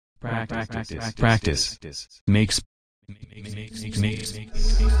Practice makes.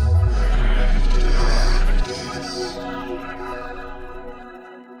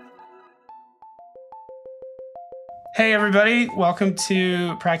 Hey everybody, welcome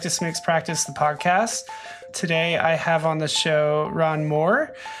to Practice Makes Practice, the podcast. Today I have on the show Ron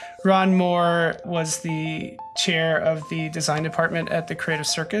Moore. Ron Moore was the chair of the design department at the Creative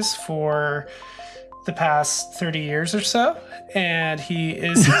Circus for the past 30 years or so. And he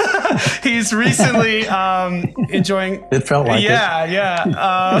is he's recently enjoying... It felt like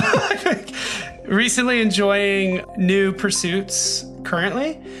it. Recently enjoying new pursuits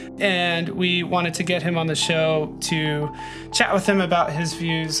currently. And we wanted to get him on the show to chat with him about his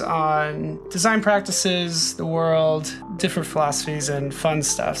views on design practices, the world, different philosophies, and fun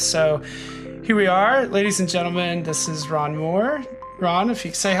stuff. So here we are, ladies and gentlemen. This is Ron Moore. Ron, if you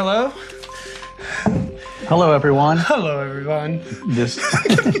could say hello. Hello, everyone. Hello, everyone.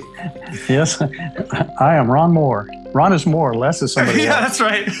 Yes, I am Ron Moore. Ron is Moore, Les is somebody else. Yeah, that's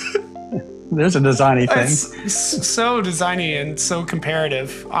right. There's a designy thing. It's so designy and so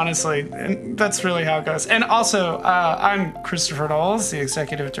comparative, honestly. And that's really how it goes. And also, I'm Christopher Knowles, the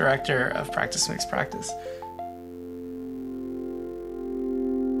executive director of Practice Makes Practice.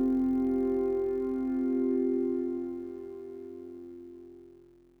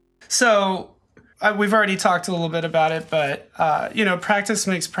 So we've already talked a little bit about it, but, Practice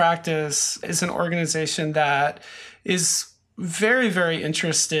Makes Practice is an organization that is very, very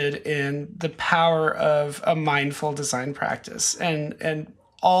interested in the power of a mindful design practice and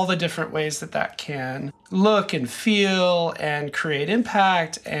all the different ways that can look and feel and create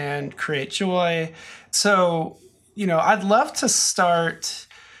impact and create joy. So, I'd love to start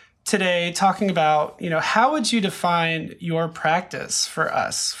today talking about, how would you define your practice for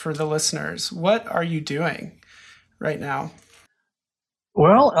us, for the listeners? What are you doing right now?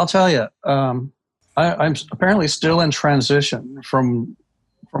 Well, I'll tell you, I'm apparently still in transition from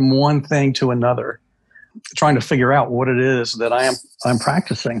one thing to another, trying to figure out what it is that I'm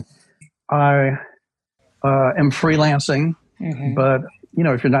practicing. I am freelancing, but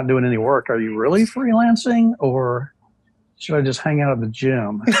if you're not doing any work, are you really freelancing, or should I just hang out at the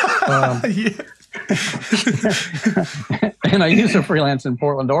gym? And I used to freelance in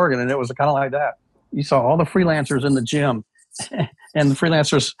Portland, Oregon, and it was kind of like that. You saw all the freelancers in the gym. And the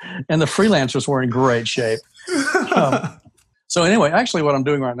freelancers were in great shape. So anyway, actually what I'm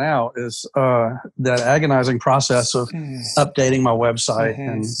doing right now is that agonizing process of updating my website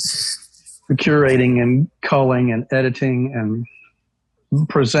and curating and culling and editing and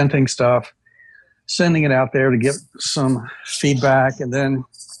presenting stuff, sending it out there to get some feedback, and then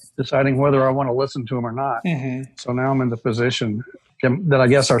deciding whether I want to listen to them or not. So now I'm in the position that I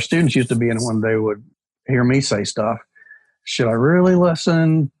guess our students used to be in when they would hear me say stuff. Should I really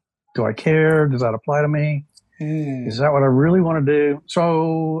listen? Do I care? Does that apply to me? Is that what I really want to do?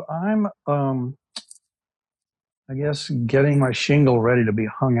 So I'm, I guess, getting my shingle ready to be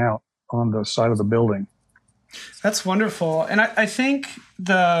hung out on the side of the building. That's wonderful. And I think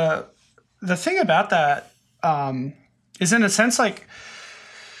the thing about that is, in a sense, like,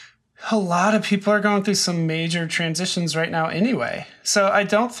 a lot of people are going through some major transitions right now anyway. So I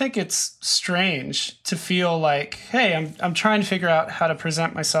don't think it's strange to feel like, hey, I'm trying to figure out how to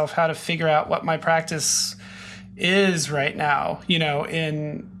present myself, how to figure out what my practice is right now,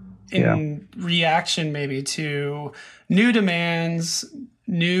 in reaction maybe to new demands,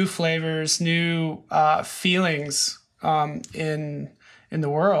 new flavors, new feelings in the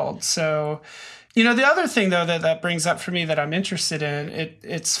world. So the other thing, though, that brings up for me that I'm interested in,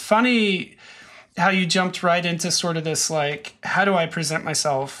 it's funny how you jumped right into sort of this, like, how do I present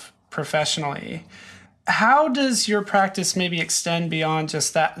myself professionally? How does your practice maybe extend beyond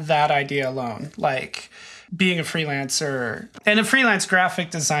just that idea alone? Like being a freelancer and a freelance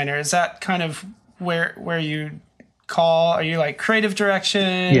graphic designer, is that kind of where you call? Are you like creative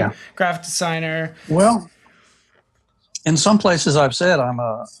direction, graphic designer? Well, in some places I've said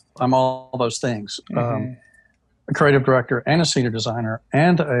I'm all those things. A creative director and a senior designer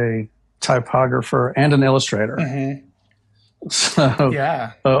and a typographer and an illustrator. So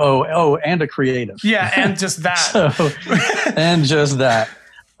and a creative. Yeah, and just that.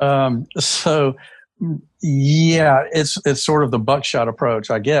 It's sort of the buckshot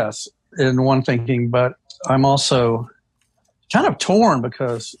approach, I guess, in one thinking, but I'm also kind of torn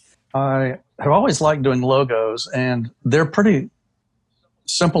because I have always liked doing logos, and they're pretty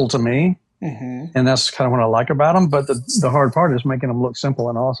simple to me, and that's kind of what I like about them. But the hard part is making them look simple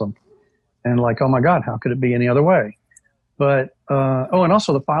and awesome, and like, oh my God, how could it be any other way? But and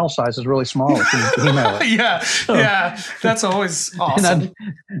also the file size is really small if you email it. Yeah, that's always awesome.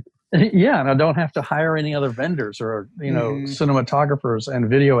 Yeah, and I don't have to hire any other vendors or cinematographers and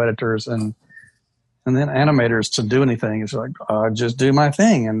video editors and then animators to do anything. It's like just do my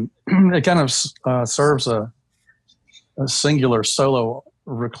thing, and it kind of serves a singular, solo,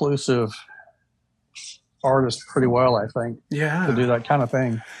 reclusive artist pretty well, I think. Yeah, to do that kind of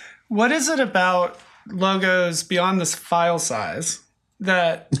thing. What is it about logos beyond this file size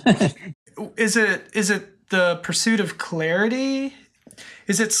that is it the pursuit of clarity?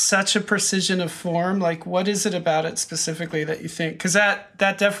 Is it such a precision of form? Like, what is it about it specifically that you think? Because that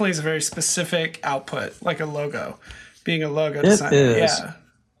definitely is a very specific output, like a logo, being a logo designer. It is. Yeah.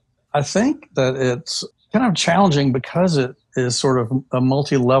 I think that it's kind of challenging because it is sort of a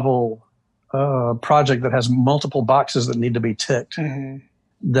multi-level project that has multiple boxes that need to be ticked. Mm-hmm.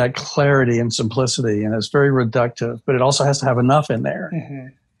 That clarity and simplicity, and it's very reductive, but it also has to have enough in there,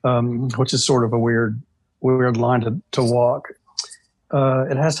 mm-hmm. Which is sort of a weird line to walk.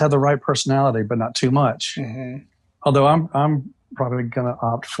 It has to have the right personality, but not too much. Mm-hmm. Although I'm probably going to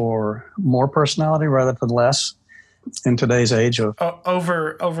opt for more personality rather than less in today's age of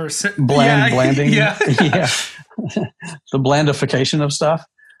blanding. Yeah. Yeah. The blandification of stuff.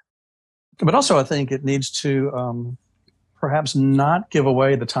 But also, I think it needs to perhaps not give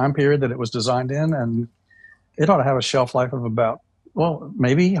away the time period that it was designed in, and it ought to have a shelf life of about,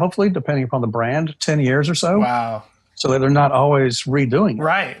 maybe, hopefully, depending upon the brand, 10 years or so. Wow. So that they're not always redoing it.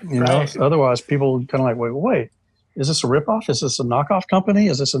 Right. Right. Otherwise, people kind of like, wait, is this a ripoff? Is this a knockoff company?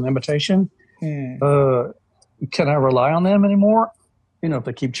 Is this an imitation? Can I rely on them anymore? If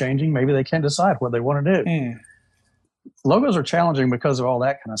they keep changing, maybe they can't decide what they want to do. Logos are challenging because of all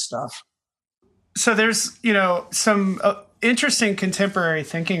that kind of stuff. So there's, some interesting contemporary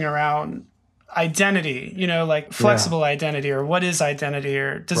thinking around identity, like flexible identity, or what is identity,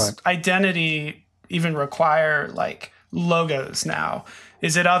 or does identity even require like logos now?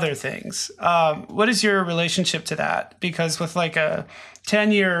 Is it other things? What is your relationship to that? Because with like a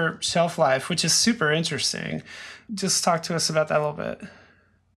 10-year shelf life, which is super interesting, just talk to us about that a little bit.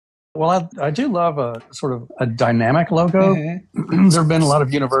 Well, I do love a sort of a dynamic logo. Mm-hmm. There have been a lot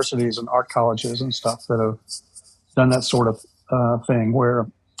of universities and art colleges and stuff that have done that sort of thing, where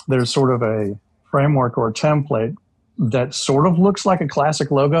there's sort of a framework or a template that sort of looks like a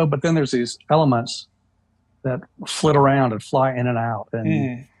classic logo, but then there's these elements that flit around and fly in and out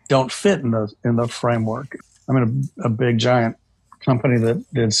and don't fit in the framework. I mean, a big giant company that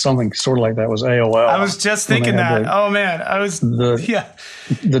did something sort of like that was AOL. I was just thinking that.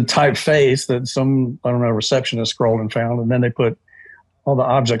 The typeface that some, I don't know, receptionist scrolled and found, and then they put all the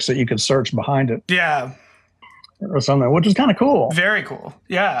objects that you could search behind it. Yeah. Or something, which is kind of cool. Very cool.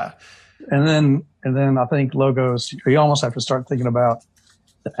 Yeah. And then I think logos, you almost have to start thinking about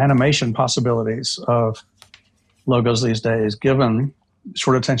the animation possibilities of logos these days, given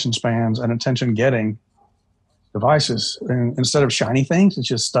short attention spans and attention-getting devices. And instead of shiny things, it's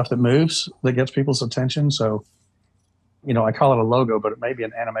just stuff that moves that gets people's attention. So, I call it a logo, but it may be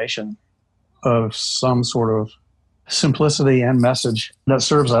an animation of some sort of simplicity and message that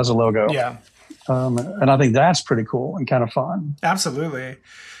serves as a logo. Yeah. And I think that's pretty cool and kind of fun. Absolutely.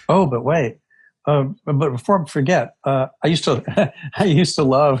 Oh, but wait. But before I forget, I used to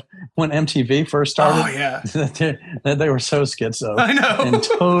love when MTV first started. Oh yeah, that they were so schizo. I know, and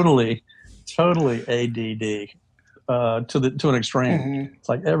totally ADD to an extreme. Mm-hmm. It's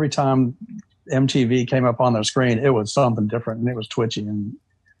like every time MTV came up on their screen, it was something different, and it was twitchy and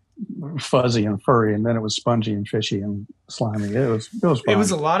fuzzy and furry, and then it was spongy and fishy and slimy. It was fun. It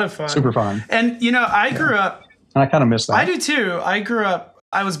was a lot of fun, super fun. And I grew up, and I kind of miss that. I do too.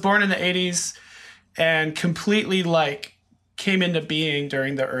 I was born in the 80s and completely came into being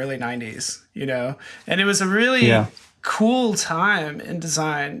during the early 90s, and it was a really cool time in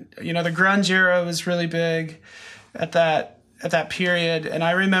design. The grunge era was really big at that period. And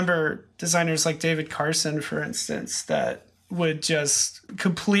I remember designers like David Carson, for instance, that would just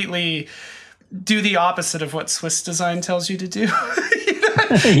completely do the opposite of what Swiss design tells you to do.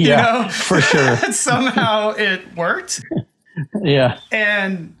 For sure. Somehow it worked. Yeah.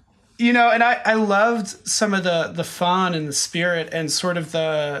 And, and I loved some of the fun and the spirit and sort of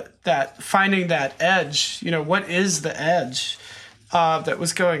that finding that edge, what is the edge that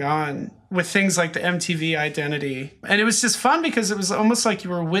was going on with things like the MTV identity. And it was just fun because it was almost like you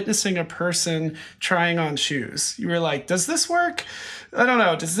were witnessing a person trying on shoes. You were like, does this work? I don't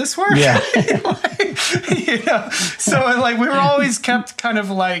know. Does this work? Yeah. So we were always kept kind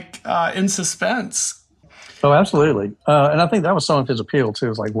of in suspense. Oh, absolutely. And I think that was some of his appeal too. It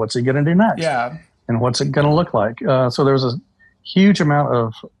was like, what's he going to do next? Yeah. And what's it going to look like? So there was a huge amount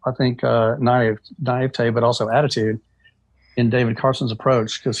of, I think, naivete, but also attitude in David Carson's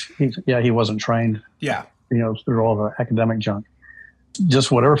approach, because he wasn't trained, Yeah. Through all the academic junk.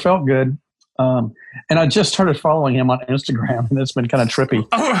 Just whatever felt good. And I just started following him on Instagram, and it's been kind of trippy.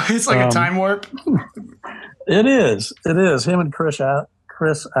 Oh, it's like a time warp. It is. Him and Chris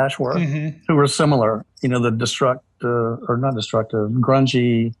Ashworth, who were similar. The not destructive,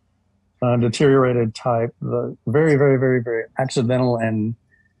 grungy, deteriorated type, the very, very, very, very accidental and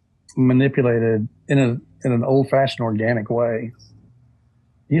manipulated in an old-fashioned organic way,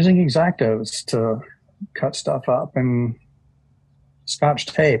 using X-Actos to cut stuff up and Scotch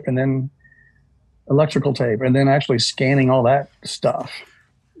tape and then electrical tape and then actually scanning all that stuff.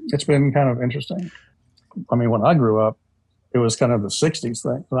 It's been kind of interesting. I mean, when I grew up, it was kind of the 60s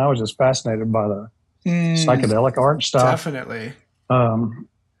thing, and I was just fascinated by the psychedelic art stuff. Definitely.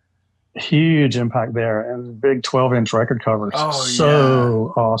 Huge impact there, and big 12-inch record covers.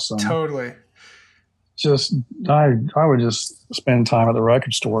 Oh, awesome. Totally. Just I would just spend time at the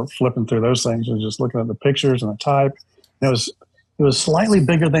record store flipping through those things and just looking at the pictures and the type. And it was slightly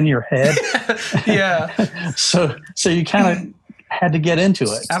bigger than your head. Yeah. So you kind of had to get into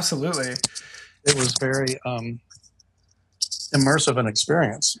it. Absolutely. It was very immersive an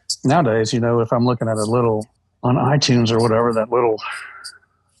experience. Nowadays, if I'm looking at a little on iTunes or whatever, that little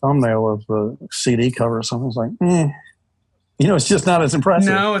thumbnail of the CD cover or something, it's like, it's just not as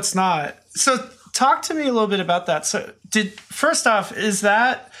impressive. No, it's not. So talk to me a little bit about that. So first off,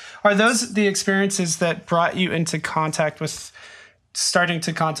 are those the experiences that brought you into contact with starting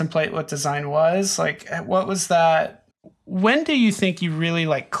to contemplate what design was? Like, what was that? When do you think you really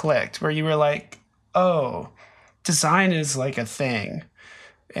clicked, where you were like, oh, design is like a thing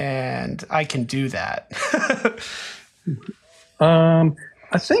and I can do that?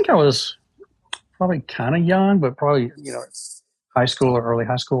 I think I was probably kind of young, but probably, high school or early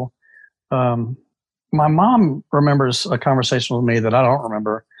high school. My mom remembers a conversation with me that I don't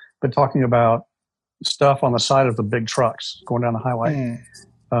remember, but talking about stuff on the side of the big trucks going down the highway,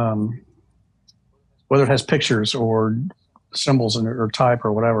 whether it has pictures or symbols or type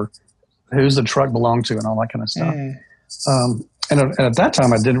or whatever, who's the truck belong to and all that kind of stuff. And at that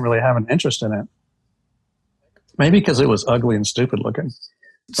time, I didn't really have an interest in it. Maybe because it was ugly and stupid looking.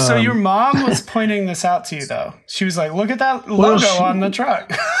 So your mom was pointing this out to you, though. She was like, look at that logo on the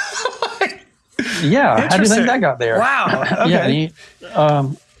truck. Yeah. How do you think that got there? Wow. Okay.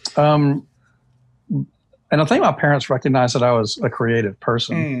 And I think my parents recognized that I was a creative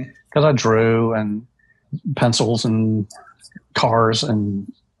person because I drew and pencils and cars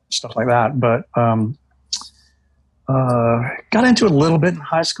and stuff like that. But got into it a little bit in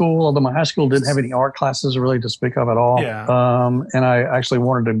high school, although my high school didn't have any art classes really to speak of at all. Yeah. And I actually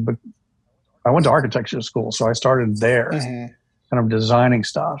I went to architecture school, so I started there kind of designing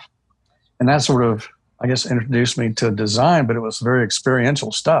stuff. And that sort of, I guess, introduced me to design, but it was very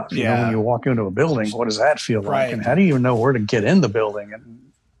experiential stuff. You know, when you walk into a building, what does that feel like? And how do you even know where to get in the building?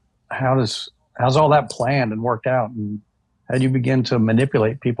 And how's all that planned and worked out? And how do you begin to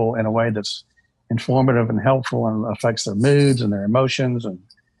manipulate people in a way that's informative and helpful and affects their moods and their emotions and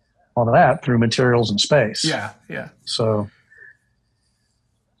all of that through materials and space? Yeah, yeah. So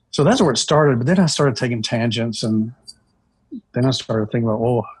that's where it started. But then I started taking tangents, and then I started thinking about,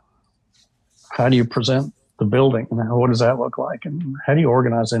 well, how do you present the building? And what does that look like? And how do you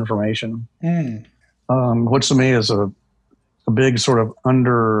organize information? Which to me is a big sort of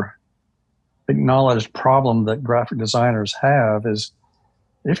under-acknowledged problem that graphic designers have is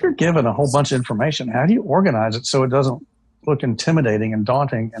if you're given a whole bunch of information, how do you organize it so it doesn't look intimidating and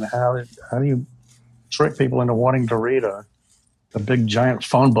daunting? And how do you trick people into wanting to read a big giant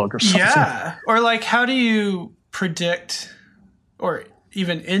phone book or something? Yeah. Or how do you predict or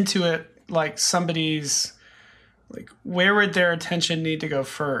even intuit somebody's where would their attention need to go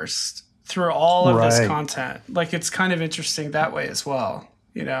first through all of this content? It's kind of interesting that way as well,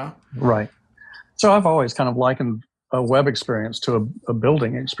 Right. So I've always kind of likened a web experience to a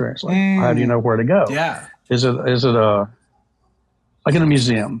building experience. How do you know where to go? Yeah. Is it like in a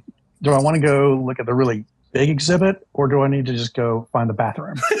museum? Do I want to go look at the really big exhibit, or do I need to just go find the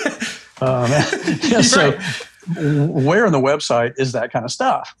bathroom? So where on the website is that kind of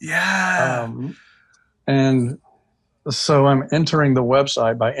stuff? Yeah. And so I'm entering the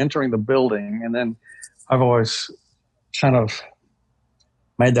website by entering the building, and then I've always kind of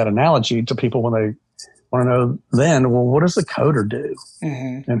made that analogy to people when they want to know then, well, what does the coder do?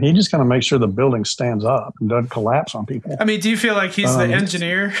 And he just kind of makes sure the building stands up and doesn't collapse on people. I mean, do you feel like he's the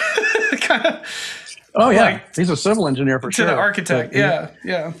engineer? Oh, yeah. He's a civil engineer for sure. To the architect, yeah.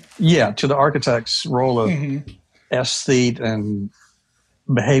 Yeah, to the architect's role of aesthete and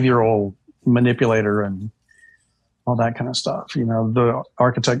behavioral manipulator and all that kind of stuff. The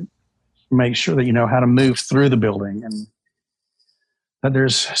architect makes sure that you know how to move through the building, and that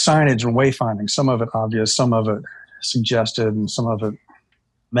there's signage and wayfinding, some of it obvious, some of it suggested, and some of it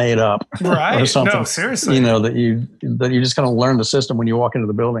made up. Right. Or something. No, seriously. That you just kind of learn the system when you walk into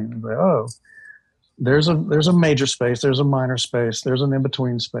the building and say, oh, there's a major space, there's a minor space, there's an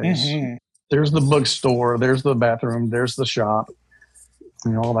in-between space, there's the bookstore, there's the bathroom, there's the shop,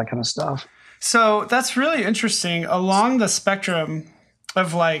 all that kind of stuff. So that's really interesting. Along the spectrum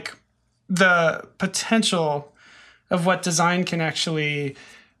of like the potential of what design can actually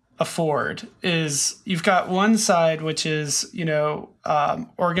afford is you've got one side, which is,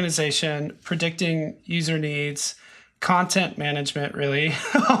 organization, predicting user needs, content management, really.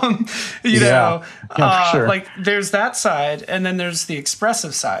 For sure. Like there's that side, and then there's the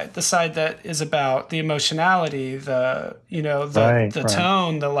expressive side, the side that is about the emotionality, the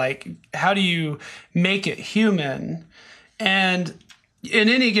tone, the like, how do you make it human? And in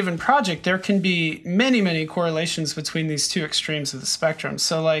any given project, there can be many, many correlations between these two extremes of the spectrum.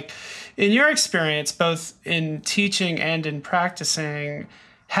 So like in your experience, both in teaching and in practicing,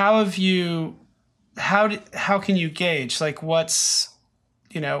 how can you gauge like how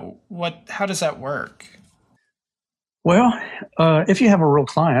does that work? Well, if you have a real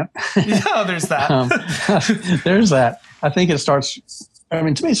client, there's that. There's that. I think it starts,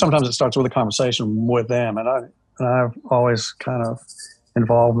 to me, sometimes it starts with a conversation with them. And I've always kind of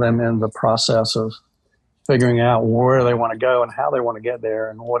involved them in the process of figuring out where they want to go and how they want to get there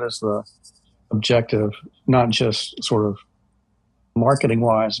and what is the objective, not just sort of marketing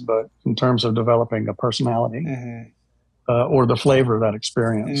wise, but in terms of developing a personality or the flavor of that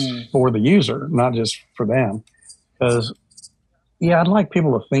experience for the user, not just for them. Because, I'd like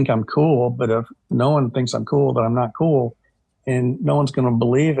people to think I'm cool, but if no one thinks I'm cool, then I'm not cool. And no one's going to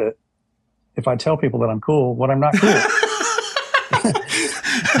believe it if I tell people that I'm cool when I'm not cool.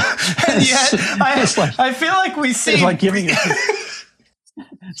 And yet, I feel like we see... It's like giving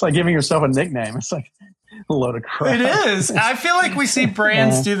yourself a nickname. It's like a load of crap. It is. I feel like we see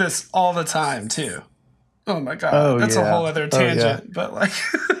brands do this all the time, too. Oh, my God. That's a whole other tangent. But like...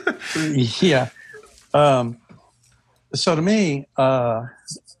 Yeah. So to me, I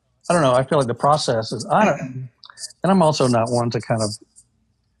don't know. I feel like the process is... and I'm also not one to kind of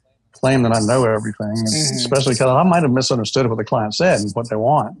claim that I know everything, especially because I might have misunderstood what the client said and what they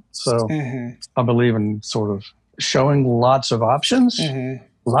want. So I believe in sort of showing lots of options. A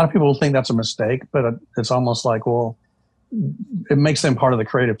lot of people think that's a mistake, but it's almost like, well, it makes them part of the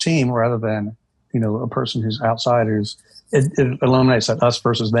creative team rather than, a person who's outside it eliminates that us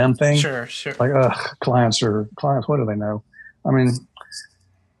versus them thing. Sure. Like, clients, what do they know? I mean,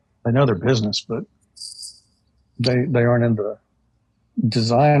 they know their business, but they aren't in the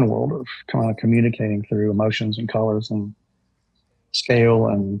design world of kind of communicating through emotions and colors and scale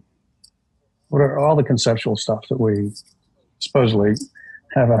and what are all the conceptual stuff that we supposedly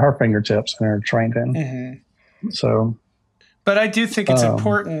have at our fingertips and are trained in. So, but I do think it's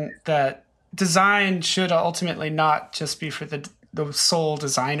important that design should ultimately not just be for the sole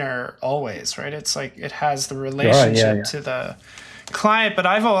designer always, right? It's like it has the relationship to the client, but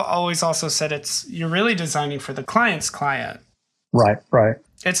I've always also said you're really designing for the client's client. Right.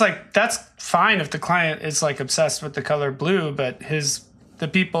 It's like, that's fine if the client is like obsessed with the color blue, but the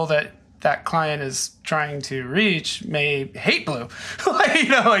people that client is trying to reach may hate blue.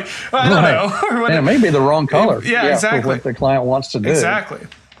 I don't know. Or it may be the wrong color. Yeah, exactly. For what the client wants to do. Exactly.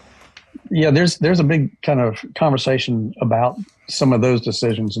 Yeah, there's a big kind of conversation about some of those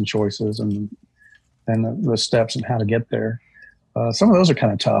decisions and choices and the steps and how to get there. Some of those are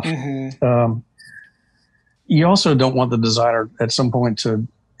kind of tough. You also don't want the designer at some point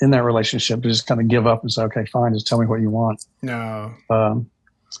in that relationship to just kind of give up and say, okay, fine, just tell me what you want. No.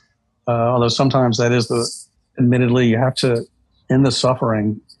 Although sometimes that is admittedly, you have to end the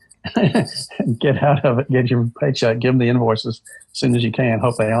suffering, get out of it, get your paycheck, give them the invoices as soon as you can,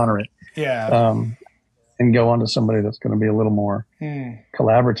 hope they honor it. Yeah. And go on to somebody that's going to be a little more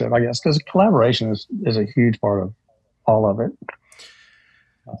collaborative, I guess, because collaboration is a huge part of all of it,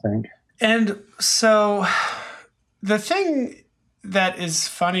 I think. And so the thing that is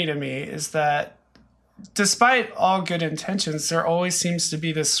funny to me is that despite all good intentions, there always seems to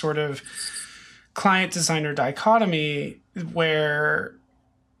be this sort of client-designer dichotomy where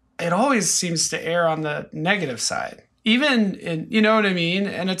it always seems to err on the negative side. Even in, you know what I mean?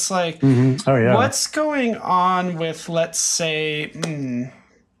 And it's like, what's going on with, let's say,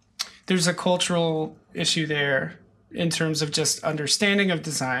 there's a cultural issue there in terms of just understanding of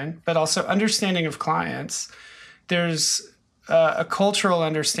design, but also understanding of clients. There's a cultural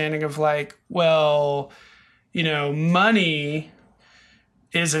understanding of like, well, money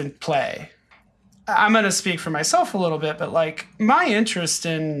is in play. I'm going to speak for myself a little bit, but like my interest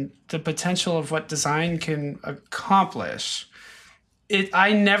in the potential of what design can accomplish,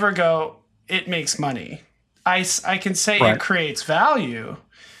 I never go, it makes money. I can say Right. it creates value,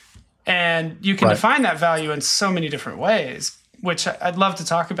 and you can Right. define that value in so many different ways, which I'd love to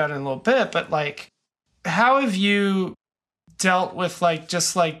talk about in a little bit. But like, how have you dealt with like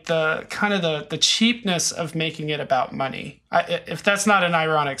just like the kind of the cheapness of making it about money? If that's not an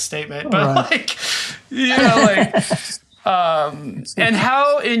ironic statement, but Right. like, and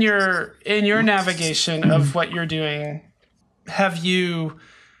how in your navigation of what you're doing, have you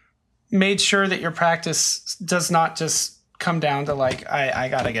made sure that your practice does not just come down to like, I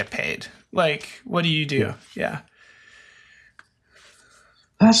gotta get paid? Like, what do you do? Yeah.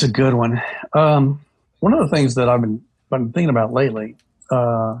 That's a good one. One of the things that I've been thinking about lately,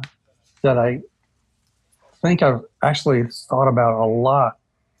 that I think I've actually thought about a lot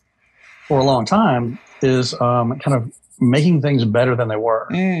for a long time, is kind of making things better than they were.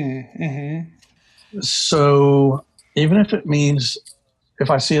 Mm-hmm. So even if it means if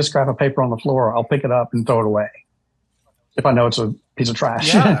I see a scrap of paper on the floor, I'll pick it up and throw it away if I know it's a piece of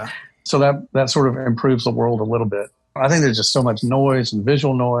trash. Yeah. So that sort of improves the world a little bit. I think there's just so much noise and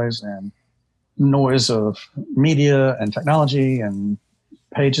visual noise and noise of media and technology, and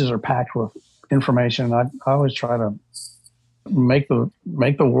pages are packed with information. I always try to make the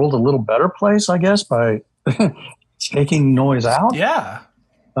world a little better place, I guess, by taking noise out. Yeah.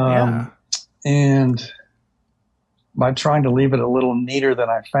 And by trying to leave it a little neater than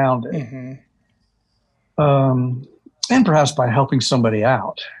I found it. Mm-hmm. And perhaps by helping somebody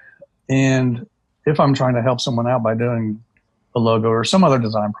out. And if I'm trying to help someone out by doing a logo or some other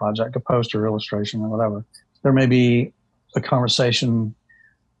design project, a poster, illustration, or whatever, there may be a conversation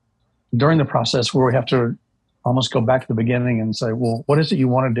during the process where we have to almost go back to the beginning and say, well, what is it you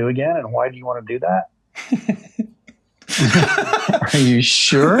want to do again? And why do you want to do that? Are you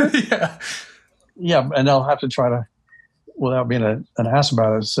sure? Yeah. Yeah. And I'll have to try to, without being an ass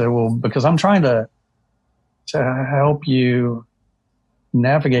about it, say, well, because I'm trying to help you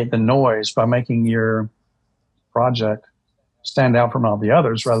navigate the noise by making your project stand out from all the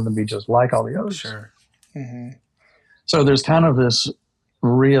others rather than be just like all the others. Sure. Mm-hmm. So there's kind of this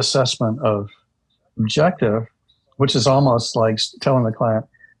reassessment of objective, which is almost like telling the client,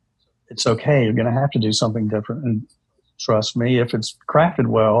 it's okay, you're going to have to do something different. And trust me, if it's crafted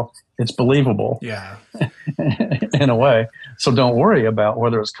well, it's believable. Yeah. In a way. So don't worry about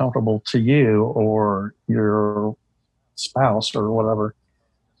whether it's comfortable to you or your spouse or whatever,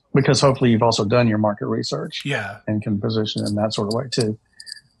 because hopefully you've also done your market research. Yeah. And can position in that sort of way too.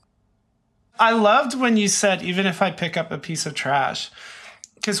 I loved when you said, even if I pick up a piece of trash,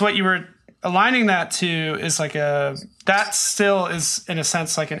 because what you were aligning that to is like that still is in a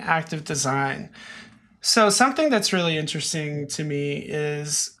sense like an active design. So something that's really interesting to me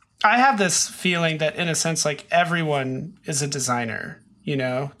is I have this feeling that in a sense, like everyone is a designer,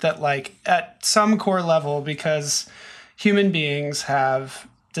 that like at some core level, because human beings have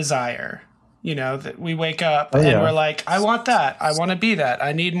desire, that we wake up and we're like, I want that. I want to be that.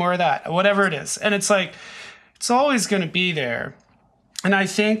 I need more of that, whatever it is. And it's like, it's always going to be there. And I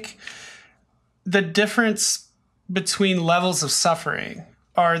think the difference between levels of suffering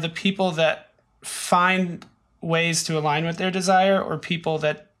are the people that find ways to align with their desire or people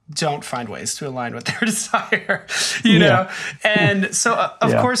that don't find ways to align with their desire, you know? And so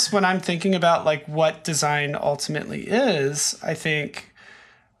of course, when I'm thinking about like what design ultimately is, I think,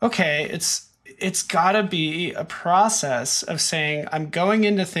 okay, it's gotta be a process of saying, I'm going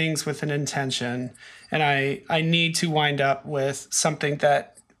into things with an intention and I need to wind up with something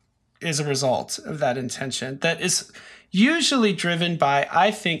that is a result of that intention that is usually driven by,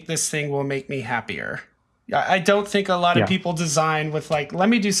 I think this thing will make me happier. I don't think a lot of people design with like, let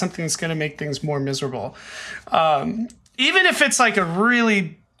me do something that's going to make things more miserable. Even if it's like a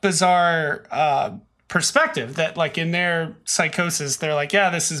really bizarre perspective that like in their psychosis, they're like, yeah,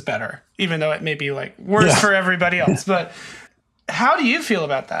 this is better, even though it may be like worse for everybody else. But how do you feel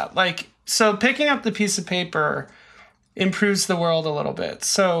about that? Like, so picking up the piece of paper improves the world a little bit.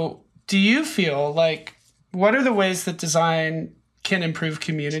 So do you feel like, what are the ways that design can improve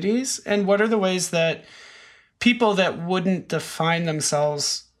communities? And what are the ways that people that wouldn't define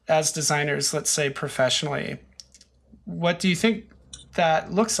themselves as designers, let's say professionally, what do you think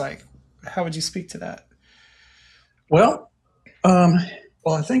that looks like? How would you speak to that? Well,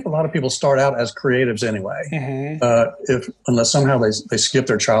 I think a lot of people start out as creatives anyway. Mm-hmm. Unless somehow they skip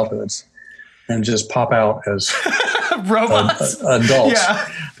their childhoods and just pop out as robots, adults.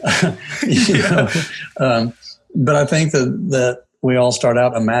 Yeah. but I think that we all start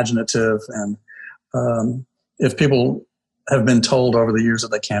out imaginative, and if people have been told over the years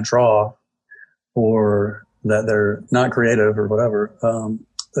that they can't draw or that they're not creative or whatever,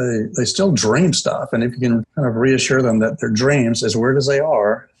 they still dream stuff. And if you can kind of reassure them that their dreams, as weird as they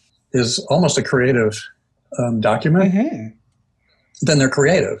are, is almost a creative document, then they're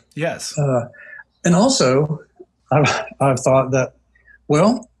creative. Yes. And also, I've thought that,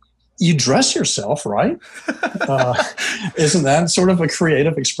 well, you dress yourself, right? Isn't that sort of a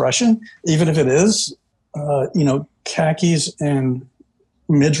creative expression? Even if it is, khakis and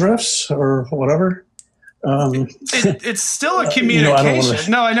midriffs or whatever. It's still a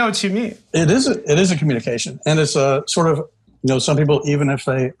communication. I know what you mean. It is a communication. And it's a sort of, some people, even if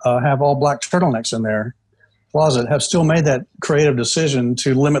they have all black turtlenecks in their closet, have still made that creative decision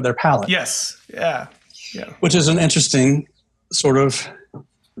to limit their palette. Yes. Yeah. Yeah. Which is an interesting sort of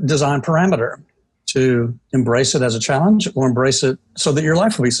design parameter, to embrace it as a challenge or embrace it so that your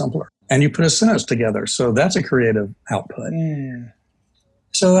life will be simpler. And you put a sentence together. So that's a creative output.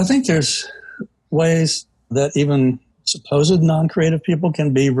 So I think there's ways that even supposed non-creative people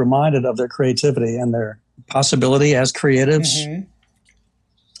can be reminded of their creativity and their possibility as creatives,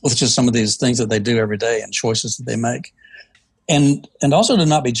 with just some of these things that they do every day and choices that they make. And also to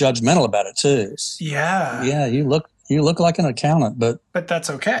not be judgmental about it too. Yeah. Yeah, you look like an accountant, but that's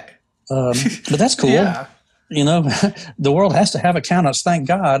okay. But that's cool. Yeah. The world has to have accountants. Thank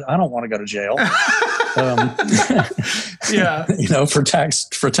God. I don't want to go to jail. Yeah. For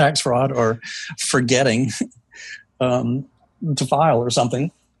tax fraud or forgetting to file or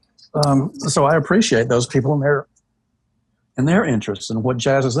something. So I appreciate those people and their interests and what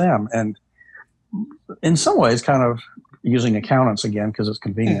jazzes them, and in some ways, kind of using accountants again because it's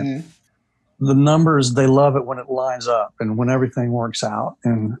convenient. The numbers, they love it when it lines up and when everything works out,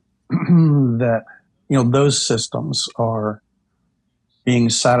 and that those systems are being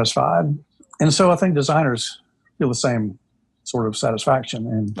satisfied. And so I think designers feel the same sort of satisfaction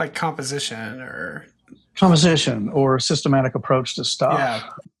in like composition or systematic approach to stuff. Yeah.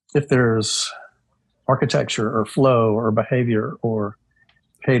 If there's architecture or flow or behavior or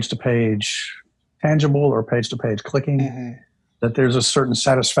page-to-page tangible or page-to-page clicking, that there's a certain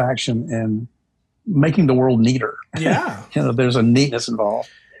satisfaction in making the world neater. Yeah. There's a neatness involved.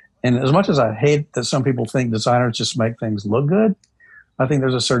 And as much as I hate that some people think designers just make things look good, I think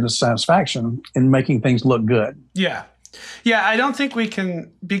there's a certain satisfaction in making things look good. Yeah. Yeah, I don't think we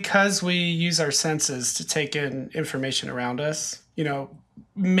can, because we use our senses to take in information around us,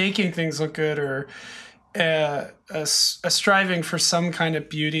 making things look good or a striving for some kind of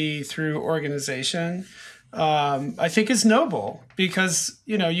beauty through organization, I think is noble, because,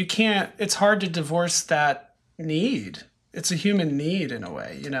 you can't, it's hard to divorce that need. It's a human need in a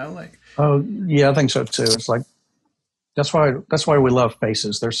way, Oh, yeah, I think so too. It's like, that's why we love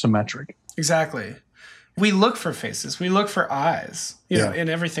faces. They're symmetric. Exactly. We look for faces. We look for eyes, in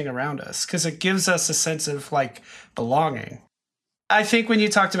everything around us, because it gives us a sense of belonging. I think when you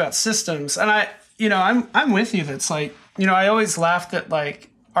talked about systems, and I'm with you. That's I always laugh that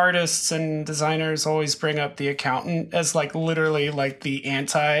artists and designers always bring up the accountant as literally the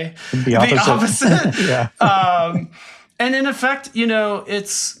opposite. Yeah. And in effect,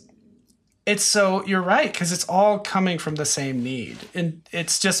 it's so, you're right, because it's all coming from the same need, and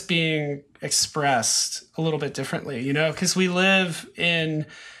it's just being expressed a little bit differently, because we live in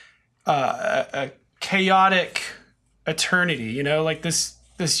a chaotic eternity,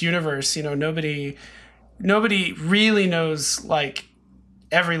 this universe, nobody really knows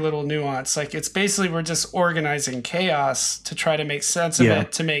every little nuance. It's basically, we're just organizing chaos to try to make sense of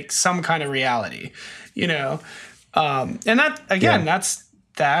it, to make some kind of reality, and that, again,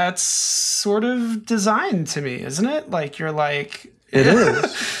 that's sort of design to me, isn't it? It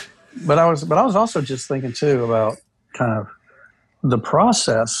is. But I was also just thinking too about kind of the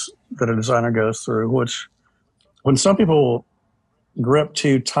process that a designer goes through, which when some people grip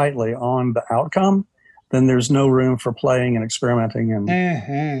too tightly on the outcome, then there's no room for playing and experimenting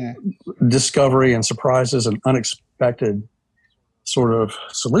and discovery and surprises and unexpected sort of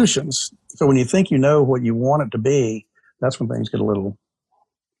solutions. So when you think you know what you want it to be, that's when things get a little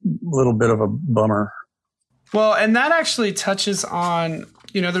bit of a bummer. Well, and that actually touches on,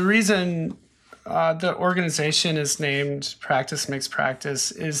 the reason the organization is named Practice Makes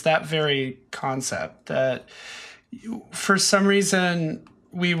Practice is that very concept that for some reason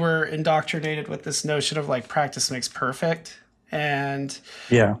we were indoctrinated with this notion of practice makes perfect. And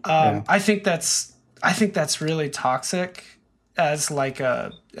I think that's really toxic as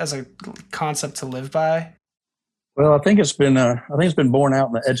a concept to live by. Well, I think it's been borne out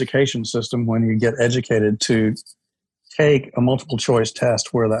in the education system when you get educated to take a multiple choice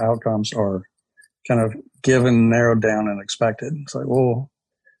test where the outcomes are kind of given, narrowed down, and expected. It's like, well,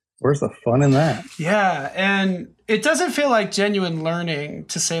 where's the fun in that? Yeah, and it doesn't feel like genuine learning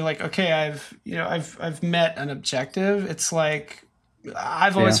to say like, okay, I've met an objective. It's like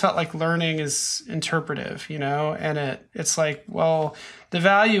I've always Yeah. felt like learning is interpretive, and it's like, well, the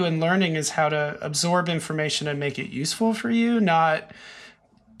value in learning is how to absorb information and make it useful for you, not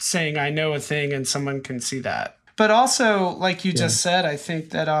saying I know a thing and someone can see that. But also, like you Yeah. just said, I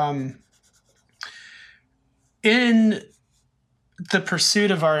think that in the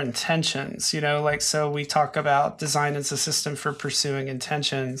pursuit of our intentions, like, so we talk about design as a system for pursuing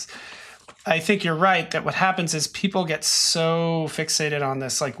intentions. I think you're right that what happens is people get so fixated on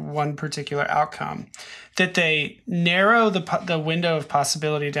this, like one particular outcome, that they narrow the window of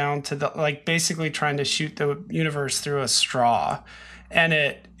possibility down to the, like, basically trying to shoot the universe through a straw. And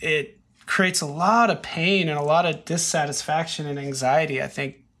it creates a lot of pain and a lot of dissatisfaction and anxiety, I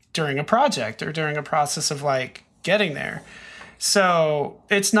think, during a project or during a process of like getting there. So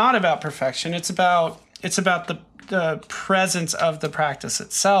it's not about perfection. It's about the presence of the practice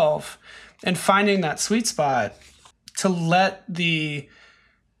itself and finding that sweet spot to let the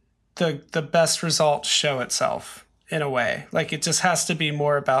best result show itself in a way. Like, it just has to be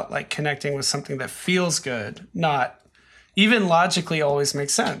more about like connecting with something that feels good, not even logically always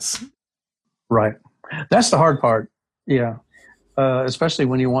makes sense. Right. That's the hard part. Yeah. Especially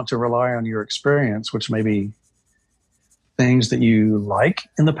when you want to rely on your experience, which may be things that you like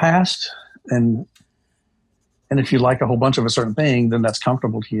in the past. And if you like a whole bunch of a certain thing, then that's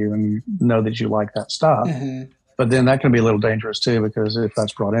comfortable to you and you know that you like that stuff. Mm-hmm. But then that can be a little dangerous too, because if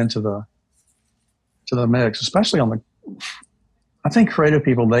that's brought into the mix, especially I think creative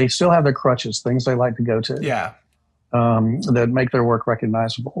people, they still have their crutches, things they like to go to. Yeah. That make their work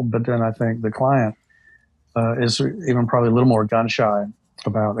recognizable. But then I think the client is even probably a little more gun shy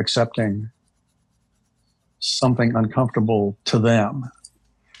about accepting something uncomfortable to them,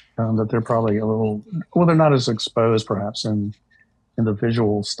 that they're probably they're not as exposed perhaps in the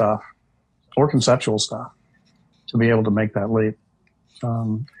visual stuff or conceptual stuff to be able to make that leap.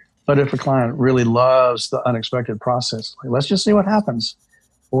 But if a client really loves the unexpected process, like, let's just see what happens.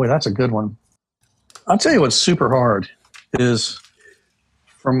 Boy, that's a good one. I'll tell you what's super hard is,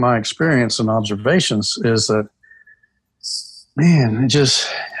 from my experience and observations, is that, man,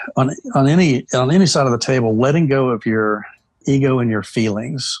 just on any side of the table, letting go of your ego and your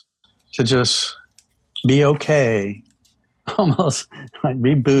feelings to just be okay, almost like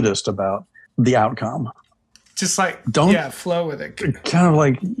be Buddhist about the outcome. Just like, flow with it. Kind of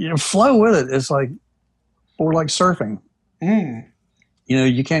like, flow with it. It's like, or like surfing. Mm.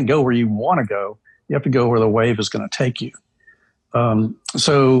 You can't go where you want to go. You have to go where the wave is going to take you.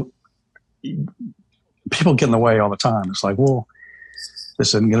 So people get in the way all the time. It's like, well,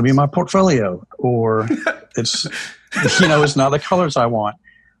 this isn't going to be my portfolio, or it's not the colors I want,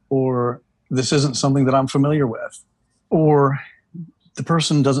 or this isn't something that I'm familiar with, or the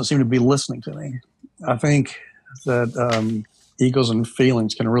person doesn't seem to be listening to me. I think that egos and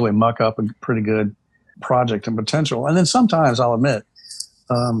feelings can really muck up a pretty good project and potential. And then sometimes, I'll admit,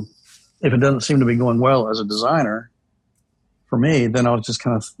 if it doesn't seem to be going well as a designer, for me, then I'll just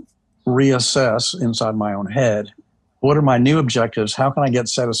kind of reassess inside my own head. What are my new objectives? How can I get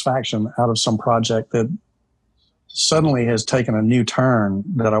satisfaction out of some project that suddenly has taken a new turn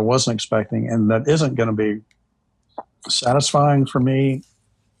that I wasn't expecting and that isn't going to be satisfying for me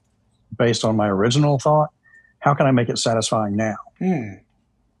based on my original thought? How can I make it satisfying now? Mm.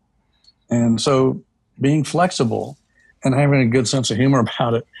 And so being flexible and having a good sense of humor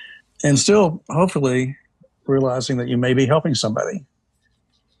about it, and still hopefully realizing that you may be helping somebody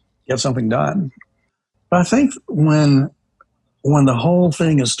get something done. But I think when the whole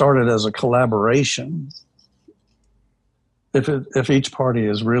thing is started as a collaboration, if each party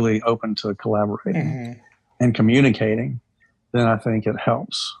is really open to collaborating Mm-hmm. and communicating, then I think it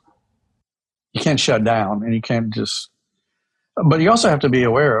helps. You can't shut down, and you can't just, but you also have to be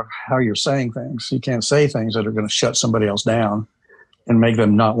aware of how you're saying things. You can't say things that are going to shut somebody else down and make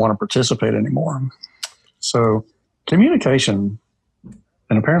them not want to participate anymore. So communication,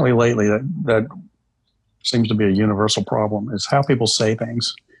 and apparently lately that seems to be a universal problem, is how people say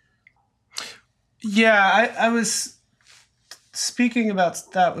things. Yeah, I was speaking about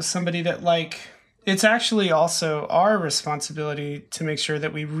that with somebody that, like, it's actually also our responsibility to make sure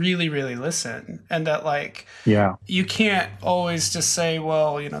that we really, really listen, and that, like, Yeah, you can't always just say,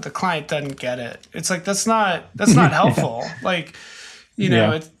 well, the client doesn't get it. It's like, that's not helpful. Like,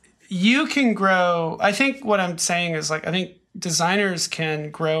 Yeah. you can grow. I think what I'm saying is like, I think designers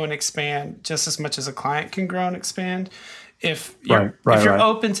can grow and expand just as much as a client can grow and expand. If you're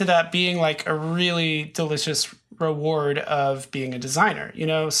open to that being like a really delicious reward of being a designer, you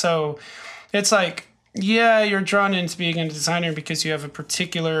know? So it's like, yeah, you're drawn into being a designer because you have a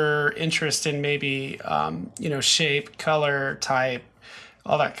particular interest in maybe, shape, color, type,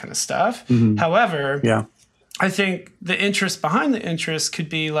 all that kind of stuff. Mm-hmm. However, I think the interest behind the interest could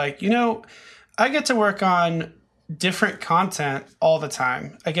be like, I get to work on different content all the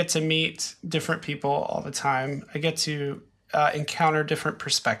time. I get to meet different people all the time. I get to encounter different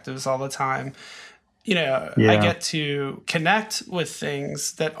perspectives all the time. I get to connect with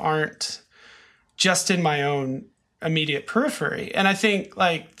things that aren't just in my own immediate periphery. And I think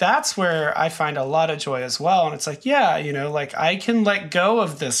like that's where I find a lot of joy as well. And it's like, like I can let go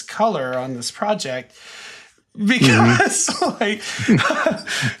of this color on this project because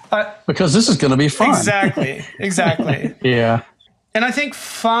because this is going to be fun. Exactly. Yeah. And I think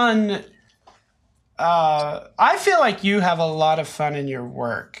fun, I feel like you have a lot of fun in your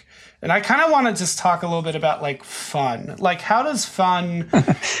work. And I kind of want to just talk a little bit about like fun. Like how does fun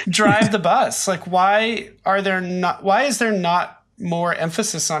drive the bus? Like why is there not more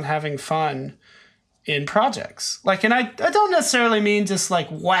emphasis on having fun in projects? Like, and I don't necessarily mean just like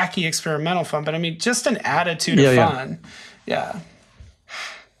wacky experimental fun, but I mean just an attitude of fun. Yeah.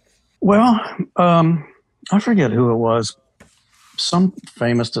 Well, I forget who it was. Some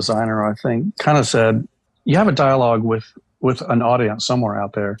famous designer, I think, kind of said, you have a dialogue with an audience somewhere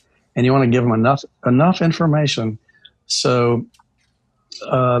out there, and you want to give them enough information so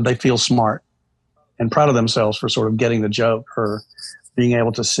they feel smart and proud of themselves for sort of getting the joke or being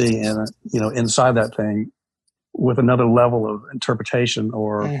able to see inside that thing with another level of interpretation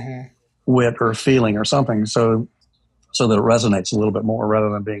or wit or feeling or something, so that it resonates a little bit more rather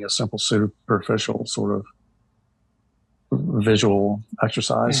than being a simple superficial sort of visual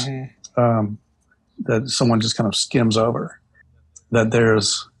exercise that someone just kind of skims over. That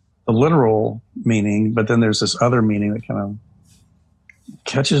there's the literal meaning, but then there's this other meaning that kind of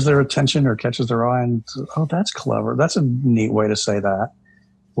catches their attention or catches their eye and, oh, that's clever. That's a neat way to say that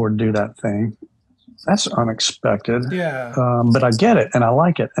or do that thing. That's unexpected. Yeah. But I get it and I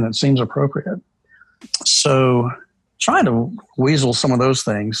like it and it seems appropriate. So trying to weasel some of those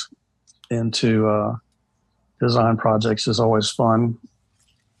things into design projects is always fun.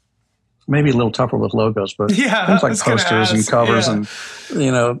 Maybe a little tougher with logos, but things like posters and covers and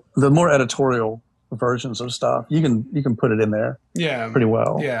the more editorial versions of stuff, you can put it in there pretty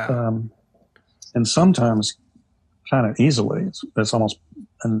well. And sometimes kind of easily. It's almost,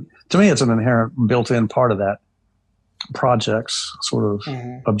 and to me, it's an inherent built-in part of that project's sort of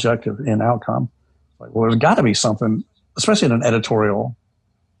objective in outcome. Like, well, there's got to be something, especially in an editorial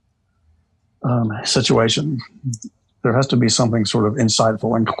situation. There has to be something sort of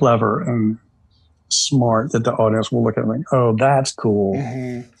insightful and clever and smart that the audience will look at and think, oh, that's cool.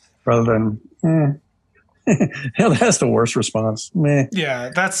 Rather than, that's the worst response. Meh. Yeah,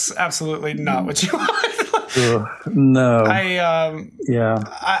 that's absolutely not what you want. No.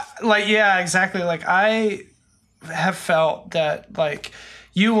 Exactly. Like I have felt that like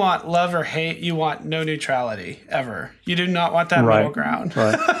you want love or hate, you want no neutrality ever. You do not want that middle ground.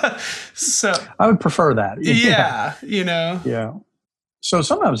 Right. So I would prefer that. Yeah. Yeah. So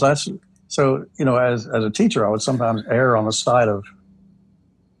sometimes as a teacher, I would sometimes err on the side of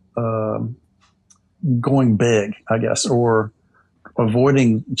going big, I guess, or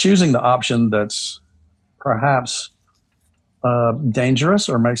choosing the option that's perhaps dangerous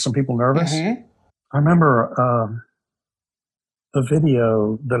or makes some people nervous. I remember a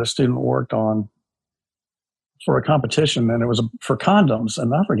video that a student worked on for a competition, and it was for condoms,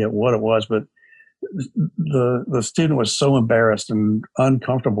 and I forget what it was, but the student was so embarrassed and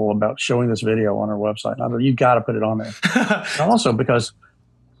uncomfortable about showing this video on her website. And I thought, you got to put it on there. also because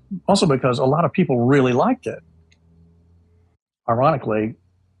a lot of people really liked it. Ironically,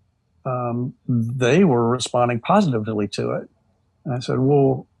 they were responding positively to it. And I said,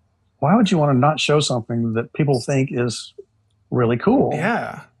 well, why would you want to not show something that people think is really cool?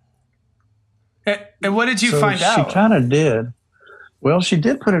 Yeah. And what did you find out? She kind of did. Well, she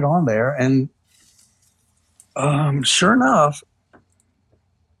did put it on there, and sure enough,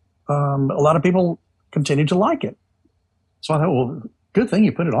 a lot of people continued to like it. So I thought, well, good thing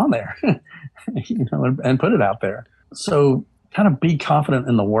you put it on there, and put it out there. So kind of be confident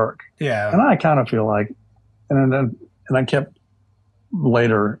in the work. Yeah. And I kind of feel like, and I kept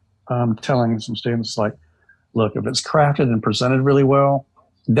later telling some students, like, look, if it's crafted and presented really well,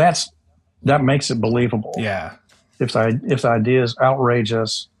 that makes it believable. Yeah. If the idea is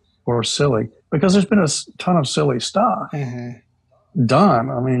outrageous or silly, because there's been a ton of silly stuff done.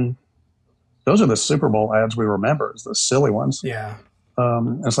 I mean, those are the Super Bowl ads we remember, is the silly ones. Yeah.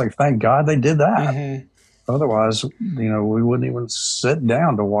 It's like, thank God they did that. Otherwise, we wouldn't even sit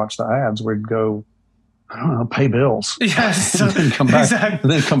down to watch the ads. We'd go, I don't know, pay bills. Yes. and then come back, Exactly.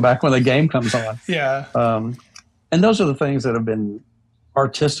 and then come back when the game comes on. Yeah. And those are the things that have been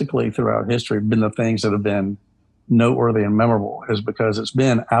artistically throughout history, been the things that have been noteworthy and memorable, is because it's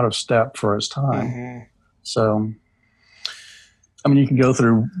been out of step for its time. So, I mean, you can go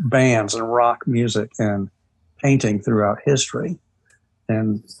through bands and rock music and painting throughout history.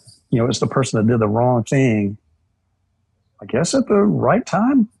 And, it's the person that did the wrong thing, I guess, at the right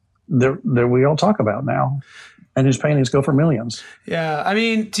time, that we all talk about now. And his paintings go for millions. Yeah. I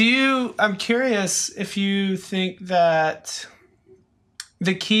mean, I'm curious if you think that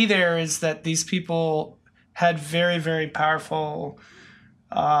the key there is that these people had very, very powerful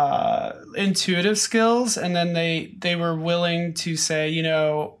intuitive skills, and then they were willing to say,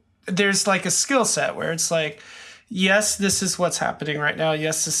 there's like a skill set where it's like, yes, this is what's happening right now.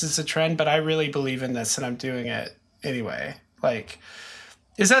 Yes, this is a trend, but I really believe in this and I'm doing it anyway. Like,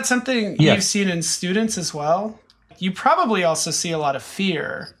 is that something you've seen in students as well? You probably also see a lot of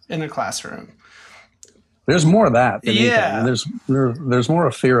fear in the classroom. There's more of that than anything. There's more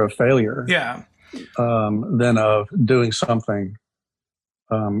of fear of failure than of doing something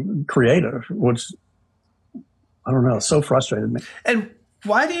creative, which, I don't know, so frustrated me. And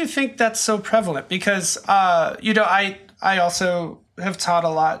why do you think that's so prevalent? Because, I also have taught a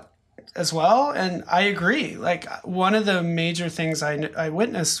lot as well, and I agree. Like, one of the major things I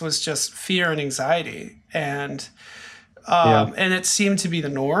witnessed was just fear and anxiety, and it seemed to be the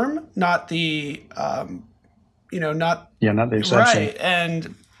norm, not the not the exception. Right.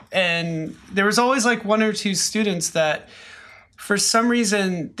 And there was always like one or two students that for some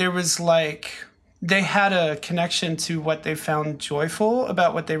reason there was like, they had a connection to what they found joyful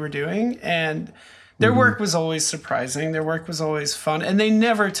about what they were doing. And their work was always surprising. Their work was always fun. And they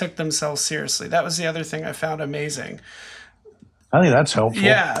never took themselves seriously. That was the other thing I found amazing. I think that's helpful.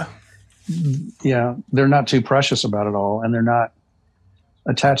 Yeah. Yeah. They're not too precious about it all. And they're not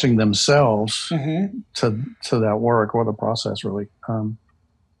attaching themselves to that work or the process, really.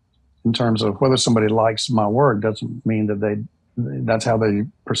 In terms of whether somebody likes my work doesn't mean that that's how they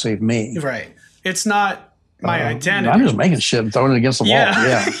perceive me. Right. It's not my identity. I'm just making shit and throwing it against the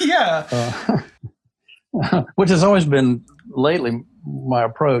wall. Yeah. Which has always been lately my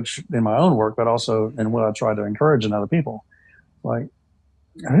approach in my own work, but also in what I try to encourage in other people. Like,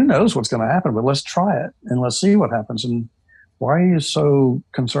 who knows what's going to happen, but let's try it and let's see what happens. And why are you so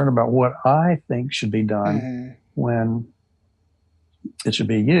concerned about what I think should be done when it should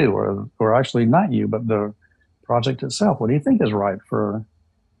be you, or actually not you, but the project itself? What do you think is right for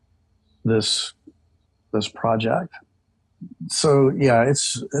this project? So yeah,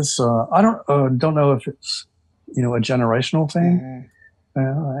 it's I don't know if it's a generational thing,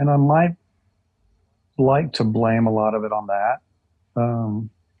 and I might like to blame a lot of it on that.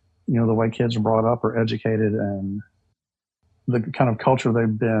 The way kids are brought up or educated, and the kind of culture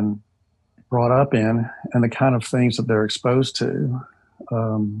they've been brought up in, and the kind of things that they're exposed to,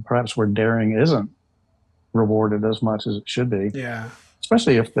 perhaps where daring isn't rewarded as much as it should be. Yeah.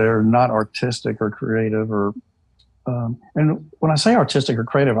 Especially if they're not artistic or creative, or and when I say artistic or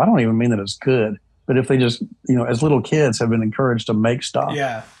creative, I don't even mean that it's good, but if they just, as little kids have been encouraged to make stuff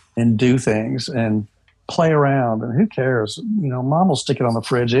and do things and play around, and who cares? Mom will stick it on the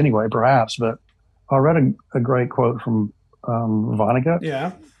fridge anyway, perhaps. But I read a great quote from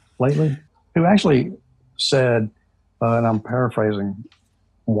Vonnegut lately, who actually said, and I'm paraphrasing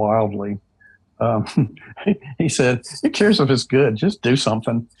wildly, he said, who cares if it's good? Just do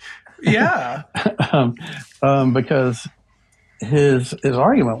something. Yeah. Because his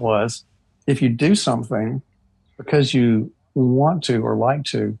argument was, if you do something because you want to or like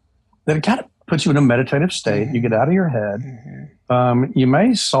to, then it kind of puts you in a meditative state. You get out of your head. You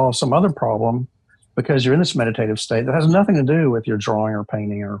may solve some other problem because you're in this meditative state that has nothing to do with your drawing or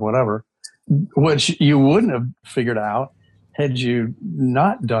painting or whatever, which you wouldn't have figured out had you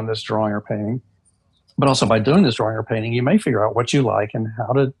not done this drawing or painting. But also by doing this drawing or painting, you may figure out what you like and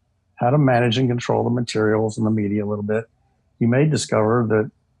how to manage and control the materials and the media a little bit. You may discover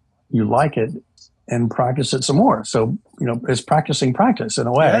that you like it and practice it some more. So, it's practicing practice in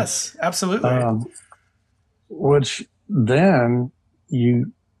a way. Yes, absolutely. Which then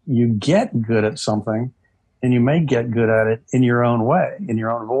you get good at something, and you may get good at it in your own way, in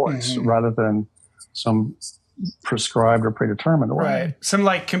your own voice, rather than some prescribed or predetermined way. Right. Some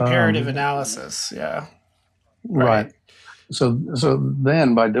like comparative analysis. Yeah. Right. So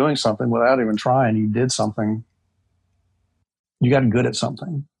then by doing something without even trying, you did something, you got good at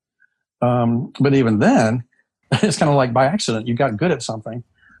something. But even then, it's kind of like by accident, you got good at something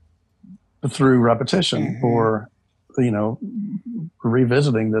through repetition or,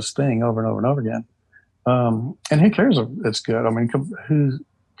 revisiting this thing over and over and over again. And who cares if it's good? I mean, who's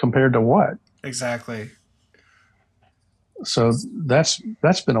compared to what? Exactly. So that's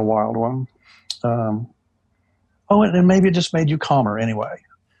been a wild one. And maybe it just made you calmer anyway.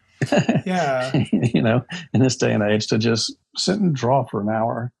 Yeah. In this day and age, to just sit and draw for an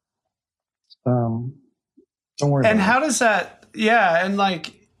hour. Don't worry. And how does that? Yeah, and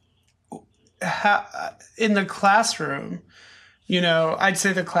like, how in the classroom? I'd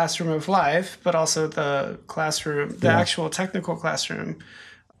say the classroom of life, but also the classroom, the actual technical classroom.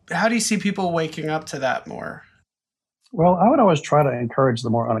 How do you see people waking up to that more? Well, I would always try to encourage the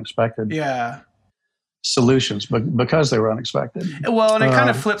more unexpected solutions, but because they were unexpected. Well, and it kind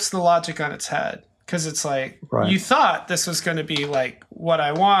of flips the logic on its head, because it's like, right. You thought this was going to be like what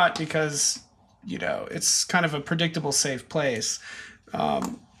I want because, it's kind of a predictable, safe place.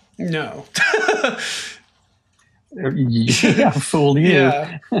 No. Yeah, fooled you.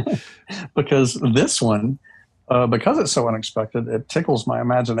 Yeah. Because this one, because it's so unexpected, it tickles my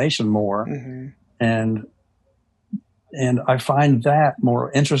imagination more. And I find that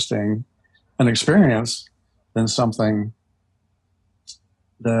more interesting an experience than something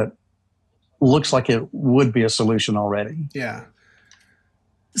that looks like it would be a solution already. Yeah.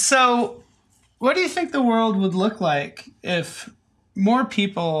 So what do you think the world would look like if more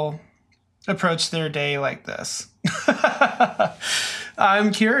people approach their day like this?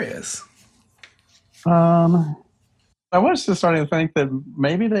 I'm curious. I was just starting to think that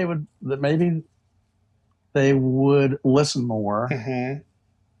maybe they would listen more.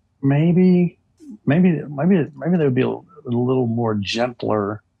 Maybe they would be a little more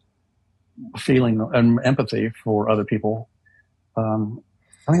gentler feeling and empathy for other people. I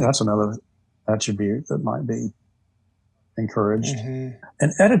think that's another attribute that might be encouraged. And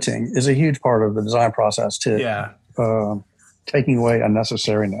editing is a huge part of the design process too. Yeah. Taking away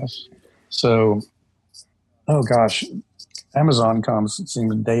unnecessariness. So, oh gosh, Amazon comes, it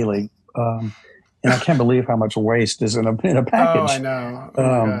seems, daily. And I can't believe how much waste is in a package. Oh, I know.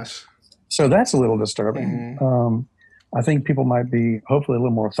 Oh my gosh. So that's a little disturbing. I think people might be hopefully a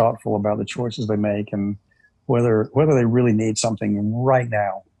little more thoughtful about the choices they make and whether they really need something right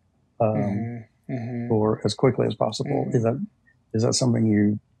now, or as quickly as possible. Is that something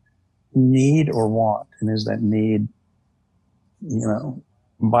you need or want? And is that need,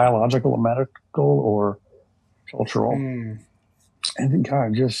 biological or medical or cultural? And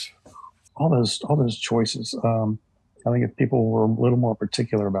God, just all those choices. I think if people were a little more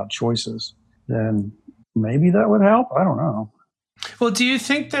particular about choices, then maybe that would help. I don't know. Well, do you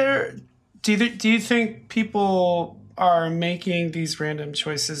think do you think people are making these random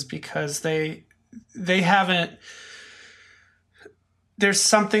choices because they haven't, there's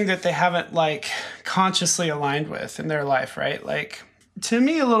something that they haven't like consciously aligned with in their life, right? Like, to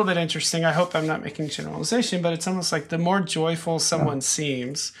me, a little bit interesting. I hope I'm not making generalization, but it's almost like the more joyful someone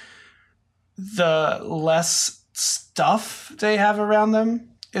seems, the less stuff they have around them.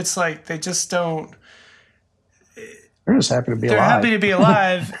 It's like they just don't. They're just happy to be alive. They're happy to be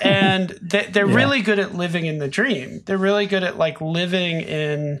alive, and they're really good at living in the dream. They're really good at like living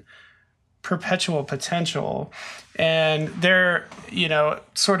in perpetual potential, and they're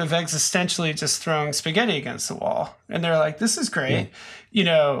sort of existentially just throwing spaghetti against the wall, and they're like, "This is great,"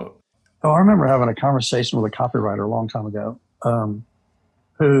 Oh, I remember having a conversation with a copywriter a long time ago,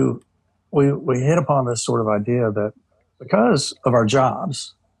 who we hit upon this sort of idea that because of our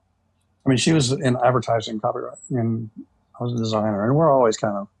jobs. I mean, she was in advertising copywriting, and I was a designer, and we're always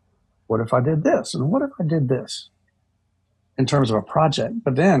kind of, what if I did this? And what if I did this? In terms of a project.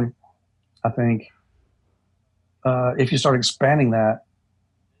 But then I think if you start expanding that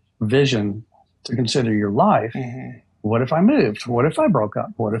vision to consider your life, what if I moved? What if I broke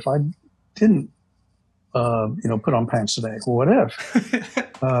up? What if I didn't, put on pants today? What if?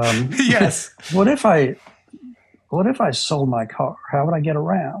 Yes. What if I sold my car? How would I get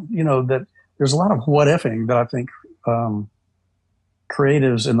around? That there's a lot of what ifing that I think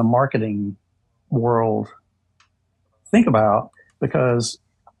creatives in the marketing world think about, because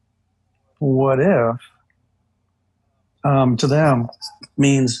what if to them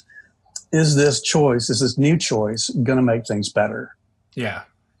means, is this new choice going to make things better? Yeah,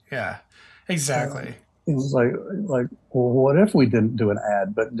 exactly. It was like, well, what if we didn't do an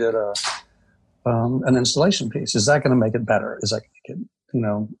ad, but did an installation piece? Is that going to make it better? Is that going to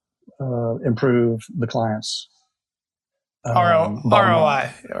make it, improve the client's ROI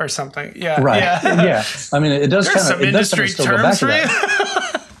or something. Yeah. Right. Yeah. Yeah. I mean, it does There's kind of some industry still go back terms to for you.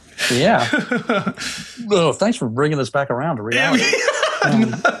 that. Yeah. Oh, thanks for bringing this back around to reality.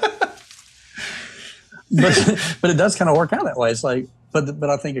 But it does kind of work out that way. It's like, but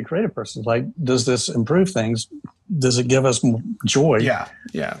I think a creative person is like, does this improve things? Does it give us more joy? Yeah.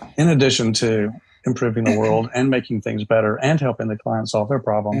 Yeah. In addition to improving the world and making things better and helping the client solve their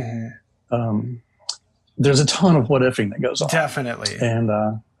problem. There's a ton of what ifing that goes on. Definitely. And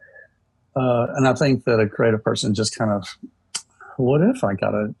I think that a creative person just kind of, what if I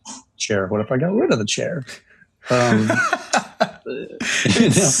got a chair? What if I got rid of the chair?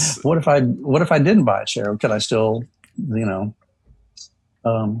 What if I didn't buy a chair? Could I still,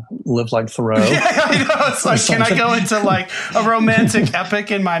 live like Thoreau? Yeah, I know. It's like, can I go into like a romantic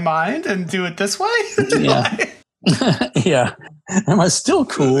epic in my mind and do it this way? Yeah. Yeah. Am I still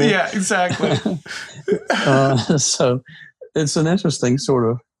cool? Yeah, exactly. So it's an interesting sort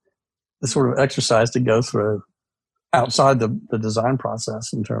of exercise to go through outside the design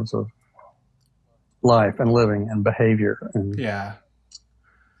process in terms of life and living and behavior. And, yeah.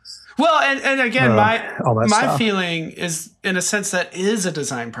 Well, and again, my stuff. feeling is, in a sense, that is a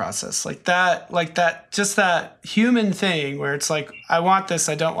design process, like that, just that human thing where it's like, I want this,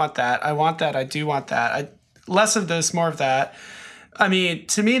 I don't want that, I want that, I do want that, less of this, more of that. I mean,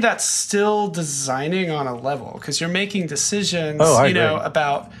 to me, that's still designing on a level, because you're making decisions,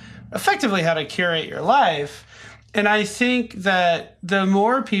 about effectively how to curate your life. And I think that the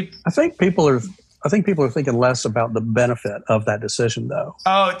more people, I think people are thinking less about the benefit of that decision, though.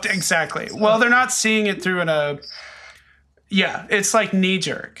 Oh, exactly. Well, they're not seeing it through it's like knee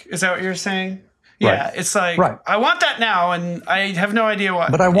jerk. Is that what you're saying? Yeah. Right. It's like, I want that now, and I have no idea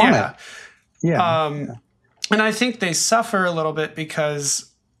what. But I want it. Yeah. And I think they suffer a little bit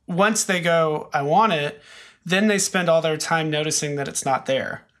because once they go, I want it, then they spend all their time noticing that it's not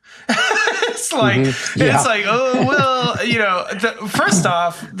there. It's like, it's like, oh, well, first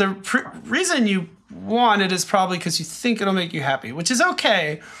off, the reason you want it is probably because you think it'll make you happy, which is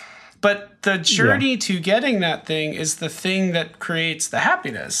okay. But the journey to getting that thing is the thing that creates the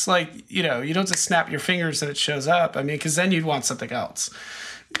happiness. Like, you don't just snap your fingers and it shows up. I mean, because then you'd want something else.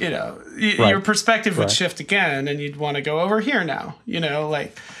 Your perspective would shift again, and you'd want to go over here now,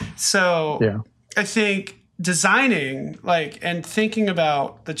 so I think designing, and thinking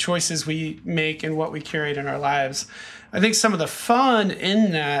about the choices we make and what we curate in our lives, I think some of the fun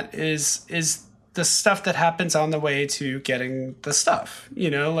in that is the stuff that happens on the way to getting the stuff,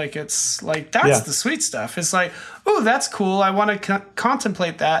 it's like, that's the sweet stuff. It's like, oh, that's cool. I want to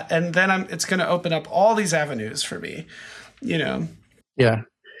contemplate that. And then it's going to open up all these avenues for me, Yeah.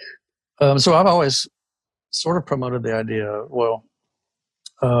 So I've always sort of promoted the idea,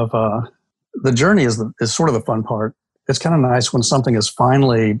 of the journey is sort of the fun part. It's kind of nice when something is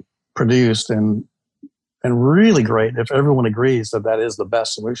finally produced and really great if everyone agrees that is the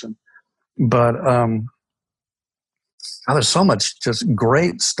best solution. But there's so much just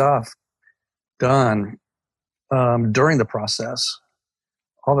great stuff done during the process.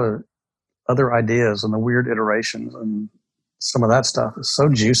 All the other ideas and the weird iterations and some of that stuff is so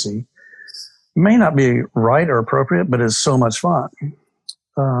juicy. May not be right or appropriate, but is so much fun.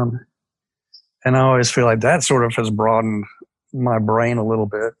 And I always feel like that sort of has broadened my brain a little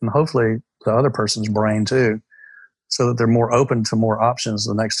bit, and hopefully the other person's brain too, so that they're more open to more options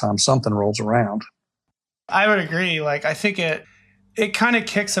the next time something rolls around. I would agree. I think it kind of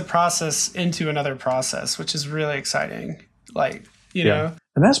kicks a process into another process, which is really exciting. know.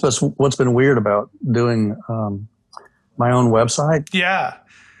 And that's what's been weird about doing my own website. Yeah.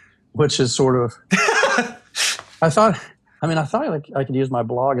 Which is sort of, I thought I could use my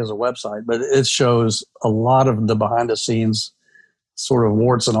blog as a website, but it shows a lot of the behind the scenes sort of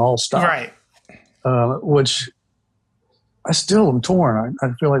warts and all stuff. Right. Which I still am torn. I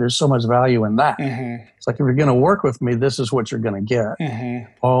feel like there's so much value in that. Mm-hmm. It's like, if you're going to work with me, this is what you're going to get. Mm-hmm.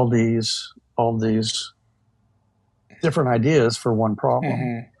 All these different ideas for one problem.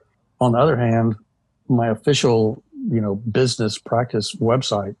 Mm-hmm. On the other hand, my official, business practice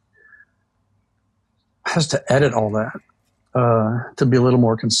website has to edit all that to be a little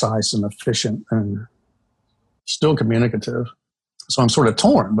more concise and efficient and still communicative. So I'm sort of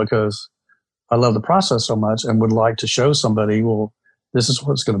torn because I love the process so much and would like to show somebody, well, this is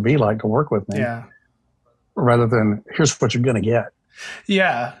what it's going to be like to work with me. Yeah. Rather than, here's what you're going to get.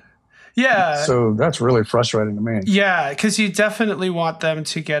 Yeah. Yeah. So that's really frustrating to me. Yeah, because you definitely want them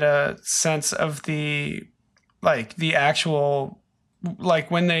to get a sense of the actual,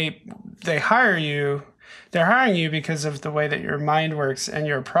 when they hire you, they're hiring you because of the way that your mind works and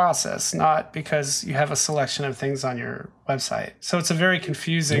your process, not because you have a selection of things on your website. So it's a very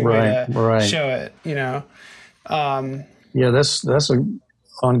confusing way to show it, you know? Yeah, that's a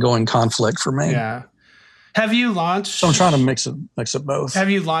ongoing conflict for me. Yeah. Have you launched? So I'm trying to mix it both. Have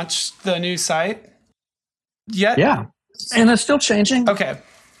you launched the new site yet? Yeah. And it's still changing. Okay.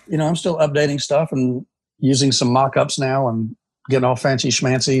 You know, I'm still updating stuff and using some mock-ups now and getting all fancy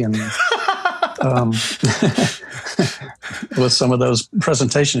schmancy and with some of those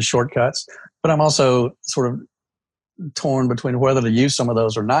presentation shortcuts. But I'm also sort of torn between whether to use some of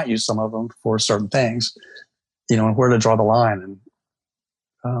those or not use some of them for certain things, you know, and where to draw the line.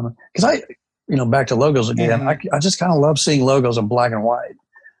 And because back to logos again, I just kind of love seeing logos in black and white.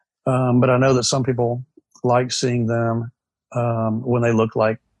 But I know that some people like seeing them when they look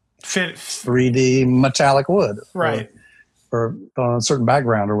like 3D metallic wood, right? Or on a certain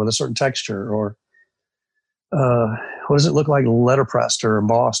background, or with a certain texture, or what does it look like, letterpressed or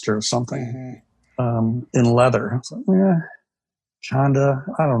embossed or something in leather? So, yeah, kinda.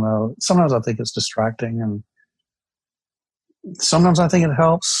 I don't know. Sometimes I think it's distracting, and sometimes I think it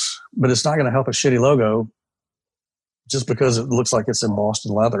helps, but it's not going to help a shitty logo just because it looks like it's embossed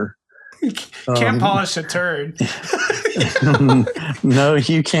in leather. Can't polish a turd. No,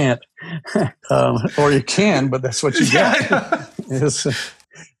 you can't. Or you can, but that's what you get.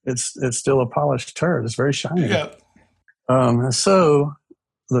 It's still a polished turd. It's very shiny. Yep. So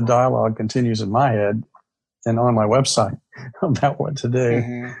the dialogue continues in my head and on my website about what to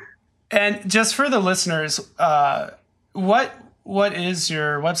do. And just for the listeners, what is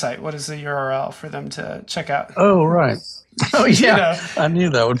your website? What is the URL for them to check out? Oh, right. Oh, yeah. I knew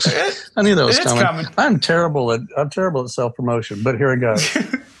that was coming. I'm terrible at self promotion, but here it goes.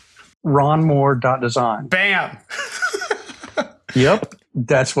 RonMoore.design. Bam. Yep,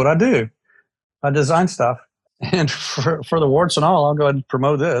 that's what I do. I design stuff, and for the warts and all, I'll go ahead and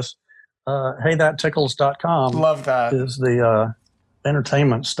promote this. HeyThatTickles.com. Love that. Is the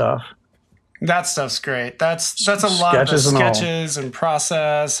entertainment stuff. That stuff's great. That's a lot of sketches and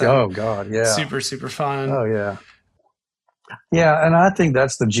process. And oh God, yeah. Super, super fun. Oh yeah. Yeah, and I think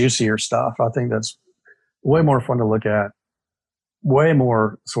that's the juicier stuff. I think that's way more fun to look at. Way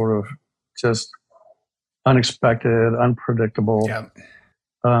more sort of just unexpected, unpredictable. Yep.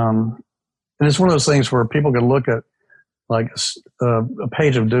 And it's one of those things where people can look at like a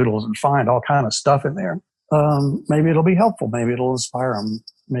page of doodles and find all kind of stuff in there. Maybe it'll be helpful. Maybe it'll inspire them.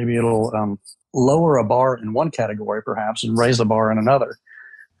 Maybe it'll lower a bar in one category, perhaps, and raise the bar in another.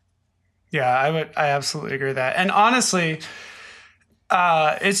 Yeah, I absolutely agree with that. And honestly,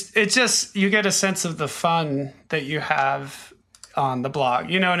 it's just, you get a sense of the fun that you have on the blog.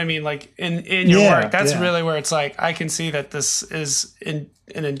 You know what I mean? Like in your work, that's really where it's like, I can see that this is an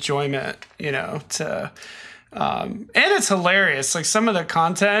enjoyment, you know, to, and it's hilarious. Like some of the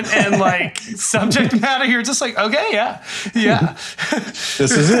content and like subject matter, you're just like, okay, yeah.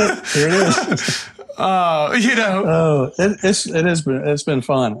 This is it. Here it is. You know, it's been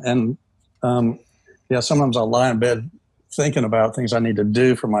fun. And, sometimes I'll lie in bed thinking about things I need to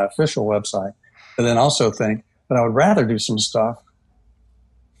do for my official website, and then also think that I would rather do some stuff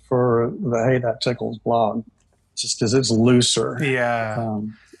for the Hey That Tickles blog, just because it's looser,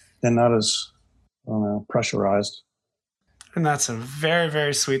 and not as pressurized. And that's a very,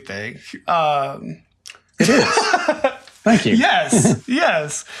 very sweet thing. It is. Thank you.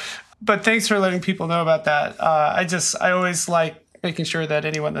 Yes. But thanks for letting people know about that. I always like making sure that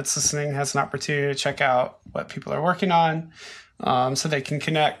anyone that's listening has an opportunity to check out what people are working on, so they can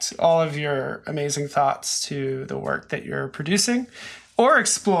connect all of your amazing thoughts to the work that you're producing or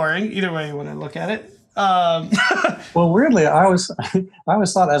exploring, either way you want to look at it. Well, weirdly, I always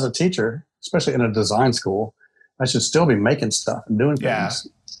thought as a teacher, especially in a design school, I should still be making stuff and doing things.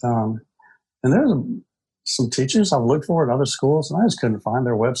 And there's some teachers I've looked for at other schools, and I just couldn't find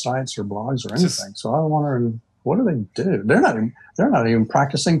their websites or blogs or anything. So I was wondering, what do they do? They're not even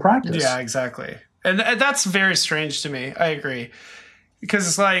practicing practice. Yeah, exactly. And that's very strange to me. I agree. Because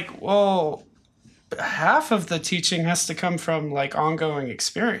it's like, well, half of the teaching has to come from like ongoing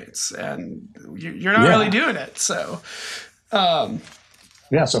experience, and you're not really doing it. So, so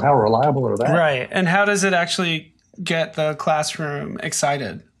how reliable are that? Right. And how does it actually get the classroom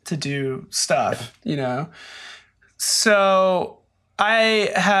excited to do stuff, you know? So I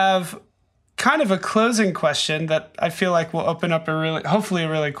have kind of a closing question that I feel like will open up hopefully a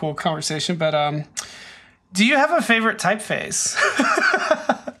really cool conversation. But do you have a favorite typeface?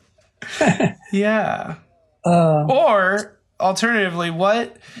 Yeah. Or alternatively,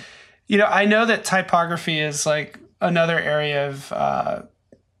 I know that typography is like another area of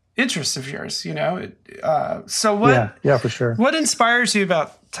interest of yours, So what? Yeah, for sure. What inspires you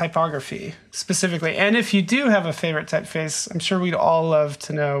about typography specifically? And if you do have a favorite typeface, I'm sure we'd all love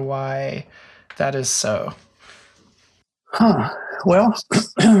to know why that is so. Well,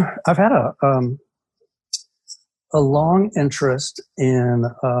 I've had a long interest in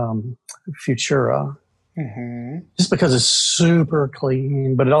Futura, just because it's super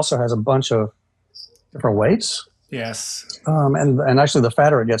clean, but it also has a bunch of different weights. Yes. And actually, the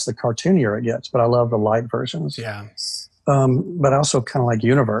fatter it gets, the cartoonier it gets. But I love the light versions. Yeah. But I also kind of like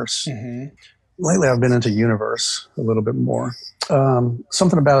Universe. Lately, I've been into Universe a little bit more.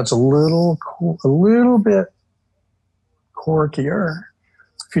 Something about it's a little bit quirkier.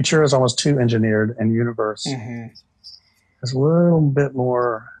 Futura is almost too engineered, and Universe has a little bit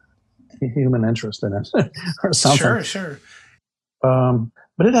more human interest in it, or something. Sure.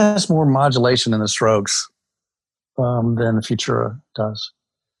 But it has more modulation in the strokes than Futura does.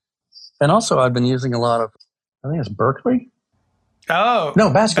 And also, I've been using a lot of, I think it's Berkeley. Oh,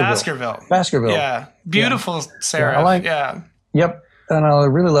 no, Baskerville. Yeah, beautiful serif. Yeah. Yep, and I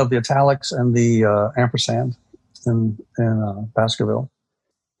really love the italics and the ampersand in Baskerville.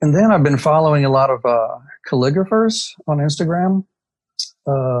 And then I've been following a lot of calligraphers on Instagram,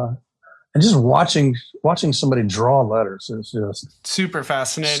 and just watching somebody draw letters is just super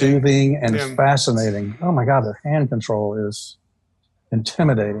fascinating, soothing, and fascinating. Oh my God, their hand control is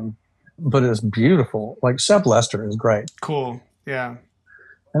intimidating, but it's beautiful. Like Sepp Lester is great. Cool. Yeah.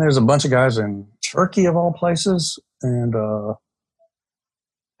 And there's a bunch of guys in Turkey, of all places, and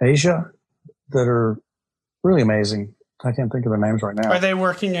Asia that are really amazing. I can't think of their names right now. Are they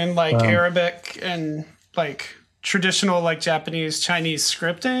working in like Arabic and like traditional like Japanese, Chinese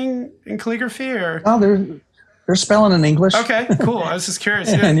scripting in calligraphy, or? Oh, they're spelling in English. Okay, cool. I was just curious.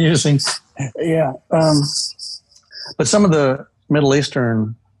 And using, but some of the Middle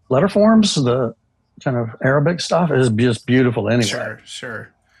Eastern letter forms, the kind of Arabic stuff, is just beautiful anyway.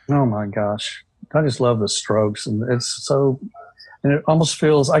 Sure. Oh my gosh. I just love the strokes, and it's so, and it almost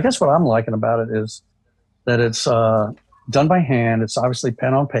feels, I guess what I'm liking about it is that it's done by hand. It's obviously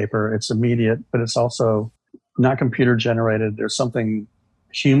pen on paper. It's immediate, but it's also not computer generated. There's something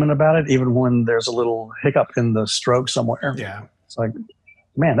human about it, even when there's a little hiccup in the stroke somewhere. Yeah. It's like,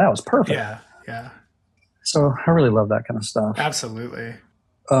 man, that was perfect. Yeah. So I really love that kind of stuff. Absolutely.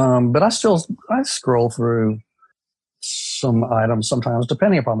 But I scroll through some items sometimes,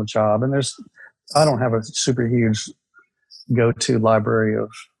 depending upon the job. And I don't have a super huge go-to library of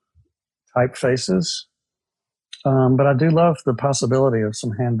typefaces. But I do love the possibility of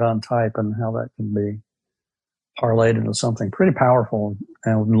some hand-done type and how that can be parlayed into something pretty powerful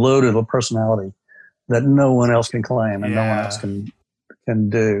and loaded with personality that no one else can claim and no one else can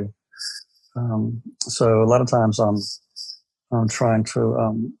do. So a lot of times I'm trying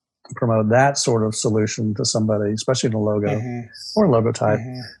to promote that sort of solution to somebody, especially in a logo or logo type,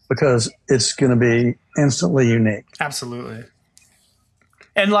 because it's going to be instantly unique. Absolutely.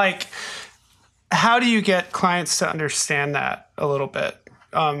 And like, how do you get clients to understand that a little bit?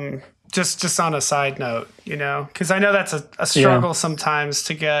 Just on a side note, because I know that's a struggle sometimes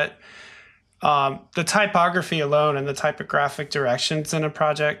to get the typography alone and the typographic directions in a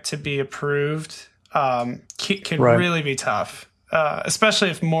project to be approved can really be tough, especially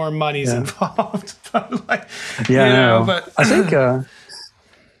if more money's involved. But I think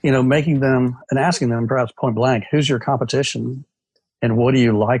making them and asking them perhaps point blank, who's your competition? And what do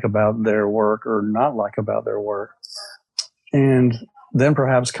you like about their work or not like about their work? And then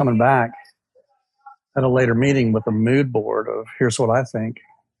perhaps coming back at a later meeting with a mood board of here's what I think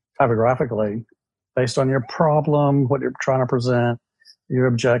typographically based on your problem, what you're trying to present, your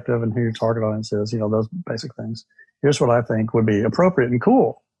objective, and who your target audience is, those basic things. Here's what I think would be appropriate and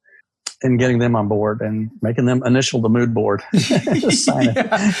cool in getting them on board and making them initial the mood board. Sign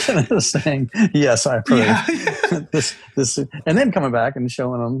it, saying, yes, I approve. This, and then coming back and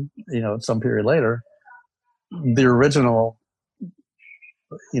showing them, some period later, the original,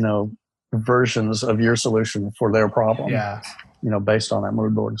 versions of your solution for their problem. Yeah. Based on that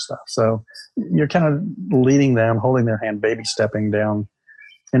mood board and stuff. So you're kind of leading them, holding their hand, baby stepping down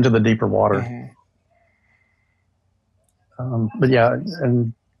into the deeper water. But yeah,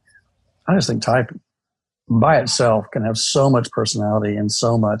 and I just think type by itself can have so much personality and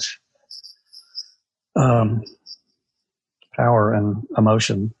so much power and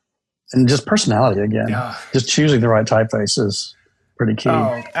emotion and just personality again. Yeah. Just choosing the right typeface is pretty key.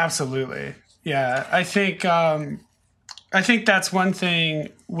 Oh, absolutely. Yeah. I think that's one thing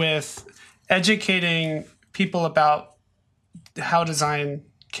with educating people about how design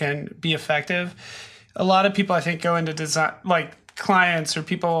can be effective. A lot of people, I think, go into design, like clients or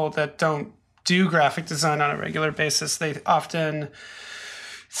people that don't do graphic design on a regular basis, they often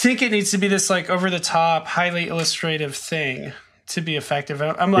think it needs to be this like over the top, highly illustrative thing to be effective.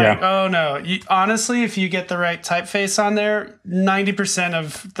 I'm like, oh no, honestly, if you get the right typeface on there, 90%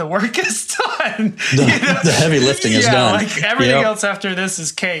 of the work is done. The heavy lifting is done. Like everything else after this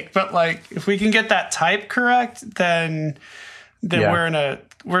is cake. But like, if we can get that type correct, then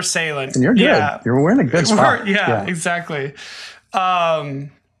we're sailing. And you're good. We're in a good spot. Exactly.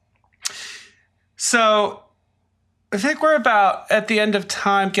 So I think we're about at the end of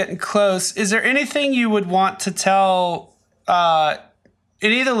time, getting close. Is there anything you would want to tell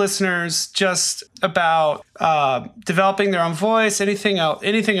any of the listeners just about developing their own voice? Anything else,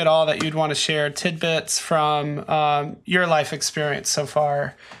 anything at all that you'd want to share? Tidbits from your life experience so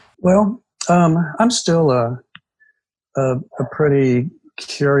far? Well, I'm still a pretty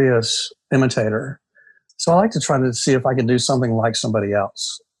curious imitator, so I like to try to see if I can do something like somebody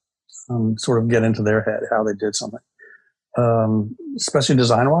else. Sort of get into their head how they did something, especially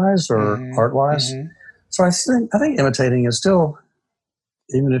design-wise or art-wise. Mm-hmm. So I think imitating is still,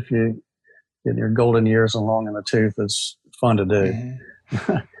 even if you get your golden years and long in the tooth, it's fun to do.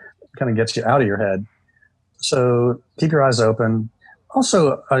 Mm-hmm. Kind of gets you out of your head. So keep your eyes open.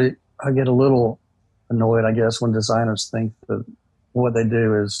 Also, I get a little annoyed, I guess, when designers think that what they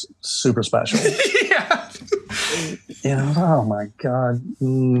do is super special. Oh my God.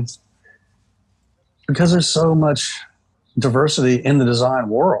 Because there's so much diversity in the design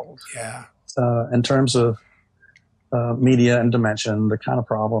world. Yeah. In terms of media and dimension, the kind of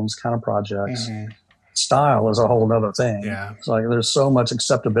problems, kind of projects. Mm-hmm. Style is a whole other thing. Yeah. It's like there's so much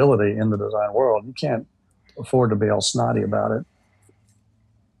acceptability in the design world. You can't afford to be all snotty about it.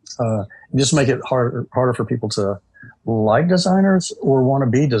 You just make it harder for people to like designers or want to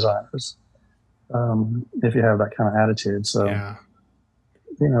be designers if you have that kind of attitude. So,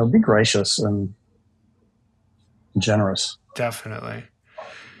 be gracious and generous. Definitely.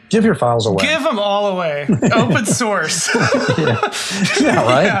 Give your files away. Give them all away. Open source.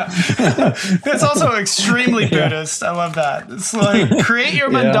 Right? That's also extremely Buddhist. I love that. It's like create your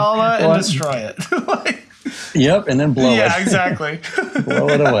mandala and destroy it. Yep, and then blow it. Yeah, exactly. Blow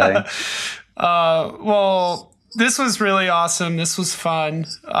it away. Well, this was really awesome. This was fun.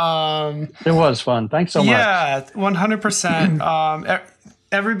 It was fun. Thanks so much. Yeah, 100%.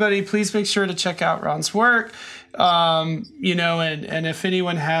 Everybody, please make sure to check out Ron's work. And if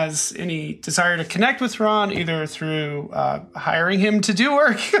anyone has any desire to connect with Ron, either through hiring him to do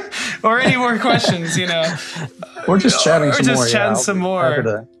work or any more questions, or just chatting some more. Chatting some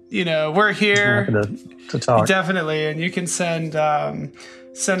more. We're here to talk. Definitely. And you can send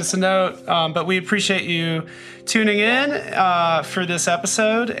us a note. But we appreciate you tuning in for this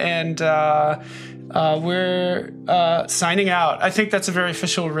episode. And we're signing out. I think that's a very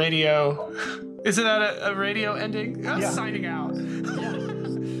official radio. Is it a radio ending? Yeah. Signing out.